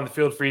 people on the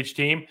field for each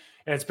team,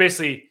 and it's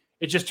basically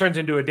it just turns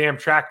into a damn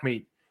track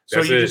meet.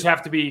 So just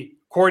have to be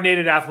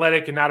coordinated,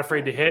 athletic, and not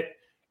afraid to hit.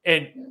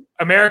 And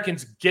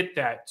Americans get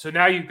that. So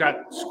now you've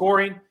got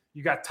scoring,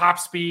 you got top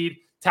speed,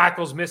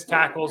 tackles, missed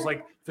tackles.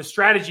 Like the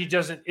strategy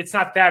it's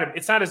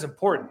not as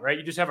important, right?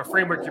 You just have a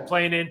framework you're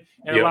playing in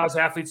and it allows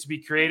athletes to be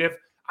creative.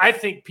 I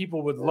think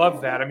people would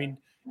love that. I mean,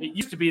 it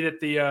used to be that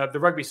the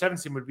rugby 7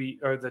 team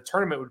the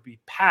tournament would be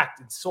packed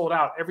and sold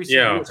out every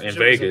single year. In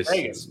Vegas.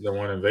 The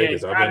one in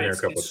Vegas. I've been there a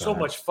couple times. It's so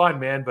much fun,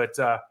 man. But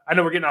I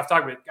know we're getting off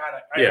topic, but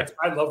God,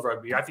 I love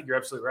rugby. I think you're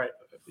absolutely right.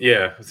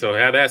 Yeah. So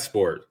have that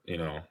sport,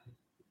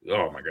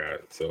 Oh my God.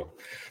 So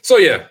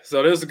this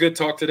was a good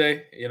talk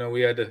today.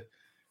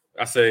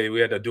 I say we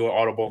had to do an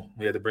audible.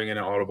 We had to bring in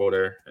an audible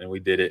there, and we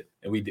did it.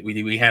 And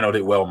we handled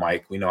it well,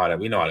 Mike. We know how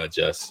to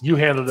adjust. You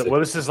handled it well.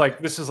 This is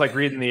like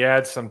reading the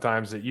ads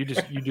sometimes that you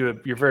do it.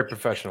 You're very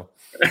professional.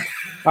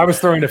 I was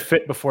throwing a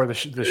fit before the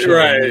show.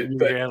 Right, you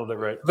handled it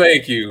right.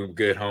 Thank you,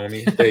 good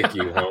homie. Thank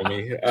you,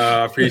 homie.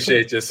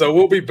 Appreciate you. So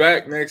we'll be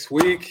back next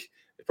week.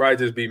 It'll probably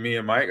just be me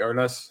and Mike, or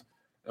us.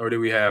 Or do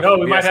we have? No,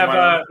 we might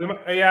have.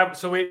 Yeah.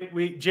 So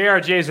we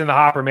JRJ's in the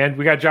hopper, man.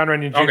 We got John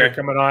Runyon Jr.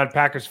 coming on.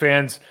 Packers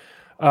fans.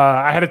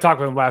 I had to talk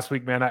with him last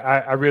week, man.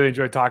 I really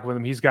enjoyed talking with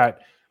him. He's got.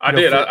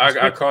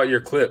 I caught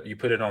your clip. You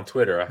put it on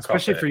Twitter.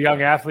 Especially for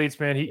young athletes,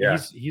 man.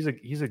 He's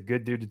a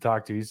good dude to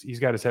talk to. He's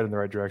got his head in the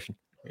right direction.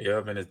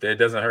 Yep, and it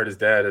doesn't hurt his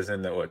dad is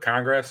in the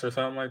Congress or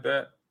something like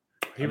that.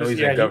 He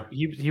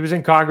was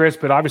in Congress,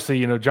 but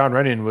obviously, John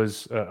Runyon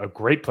was a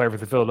great player for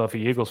the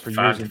Philadelphia Eagles for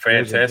years.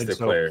 Fantastic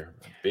player,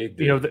 big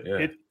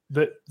dude.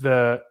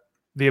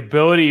 The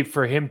ability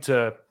for him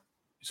to.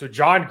 So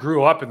John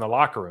grew up in the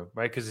locker room,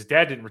 right? Because his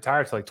dad didn't retire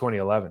until like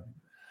 2011.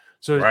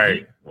 So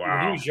when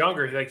he was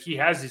younger, like he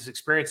has these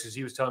experiences.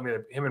 He was telling me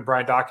that him and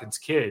Brian Dawkins'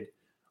 kid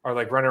are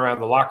like running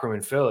around the locker room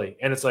in Philly,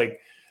 and it's like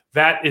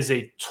that is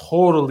a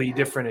totally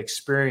different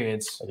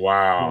experience.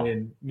 Wow.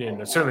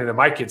 Certainly than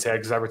my kids had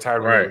because I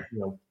retired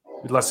when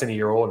less than a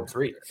year old and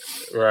 3.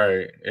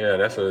 Right. Yeah,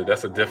 that's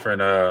a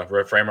different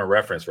frame of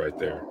reference right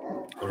there.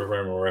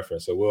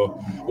 So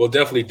we'll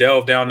definitely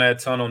delve down that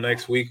tunnel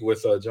next week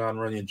with John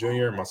Runyon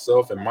Jr. and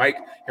myself and Mike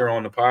here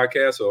on the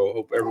podcast. So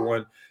hope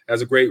everyone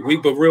has a great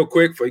week. But real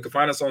quick, you can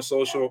find us on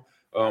social.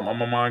 I'm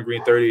Amon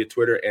Green 30 at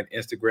Twitter and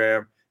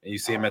Instagram. And you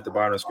see them at the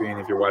bottom of the screen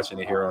if you're watching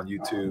it here on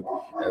YouTube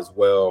as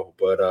well.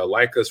 But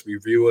like us,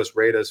 review us,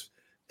 rate us,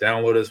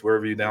 download us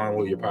wherever you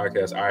download your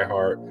podcast,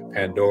 iHeart,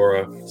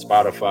 Pandora,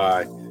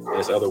 Spotify.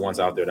 There's other ones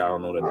out there that I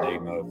don't know the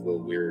name of. A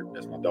little weird.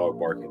 That's my dog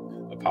barking.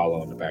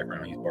 Apollo in the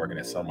background. He's barking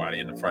at somebody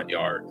in the front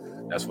yard.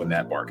 That's when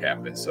that bark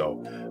happens.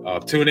 So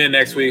tune in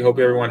next week. Hope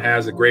everyone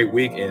has a great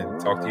week and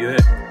talk to you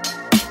then.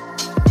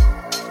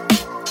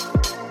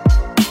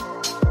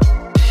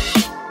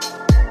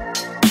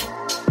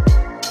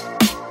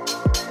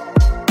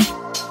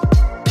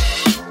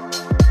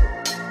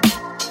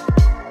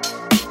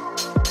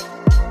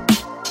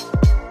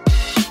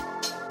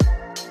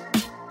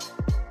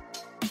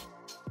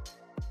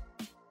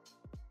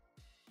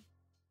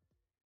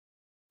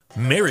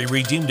 Mary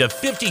redeemed a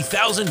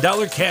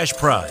 $50,000 cash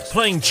prize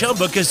playing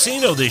Chumba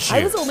Casino this year.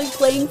 I was only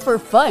playing for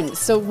fun,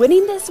 so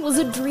winning this was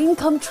a dream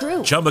come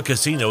true. Chumba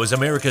Casino is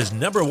America's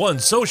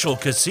 #1 social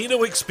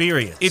casino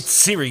experience. It's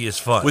serious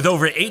fun. With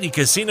over 80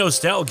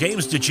 casino-style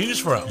games to choose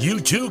from, you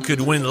too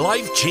could win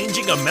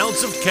life-changing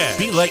amounts of cash.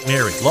 Be like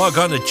Mary. Log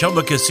on to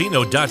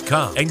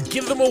ChumbaCasino.com and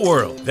give them a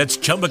whirl. That's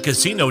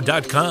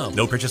ChumbaCasino.com.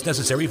 No purchase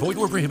necessary. Void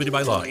where prohibited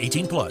by law.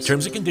 18+.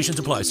 Terms and conditions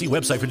apply. See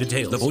website for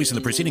details. The voice in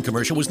the preceding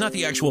commercial was not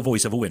the actual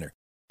voice of a winner.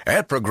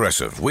 At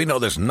Progressive, we know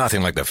there's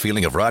nothing like the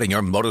feeling of riding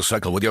your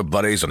motorcycle with your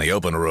buddies on the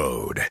open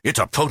road. It's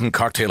a potent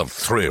cocktail of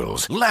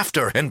thrills,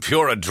 laughter, and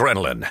pure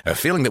adrenaline. A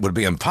feeling that would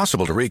be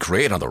impossible to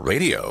recreate on the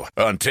radio.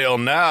 Until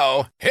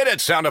now. Hit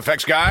it, sound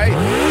effects guy.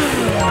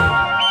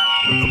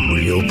 I'm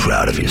real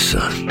proud of you,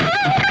 son.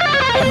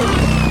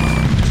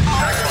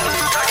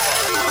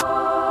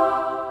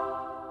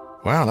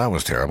 Well, that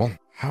was terrible.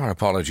 Our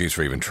apologies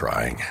for even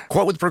trying.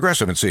 Quote with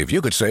Progressive and see if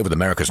you could save with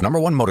America's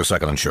 #1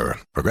 motorcycle insurer.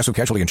 Progressive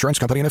Casualty Insurance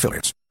Company and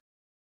Affiliates.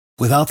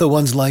 Without the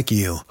ones like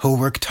you, who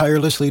work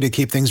tirelessly to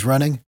keep things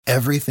running,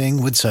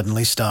 everything would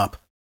suddenly stop.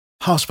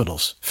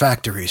 Hospitals,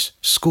 factories,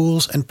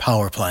 schools, and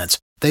power plants,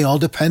 they all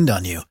depend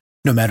on you.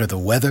 No matter the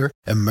weather,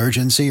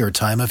 emergency, or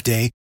time of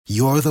day,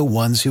 you're the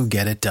ones who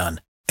get it done.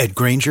 At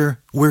Grainger,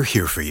 we're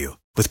here for you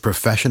with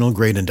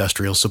professional-grade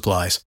industrial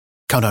supplies.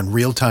 Count on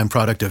real-time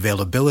product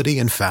availability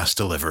and fast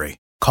delivery.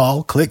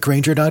 Call,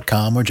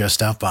 clickgrainger.com, or just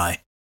stop by.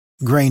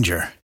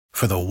 Grainger,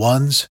 for the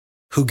ones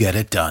who get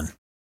it done.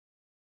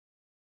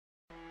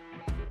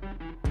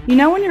 You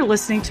know when you're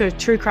listening to a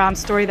true crime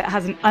story that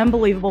has an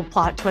unbelievable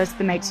plot twist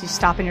that makes you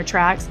stop in your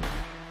tracks?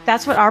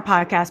 That's what our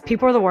podcast,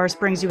 People Are the Worst,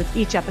 brings you with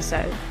each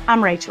episode.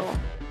 I'm Rachel.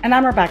 And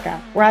I'm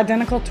Rebecca. We're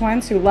identical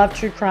twins who love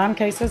true crime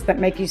cases that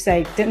make you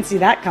say, didn't see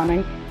that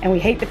coming, and we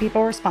hate the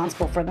people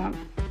responsible for them.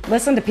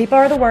 Listen to People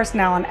Are the Worst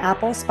now on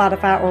Apple,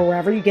 Spotify, or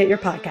wherever you get your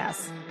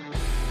podcasts.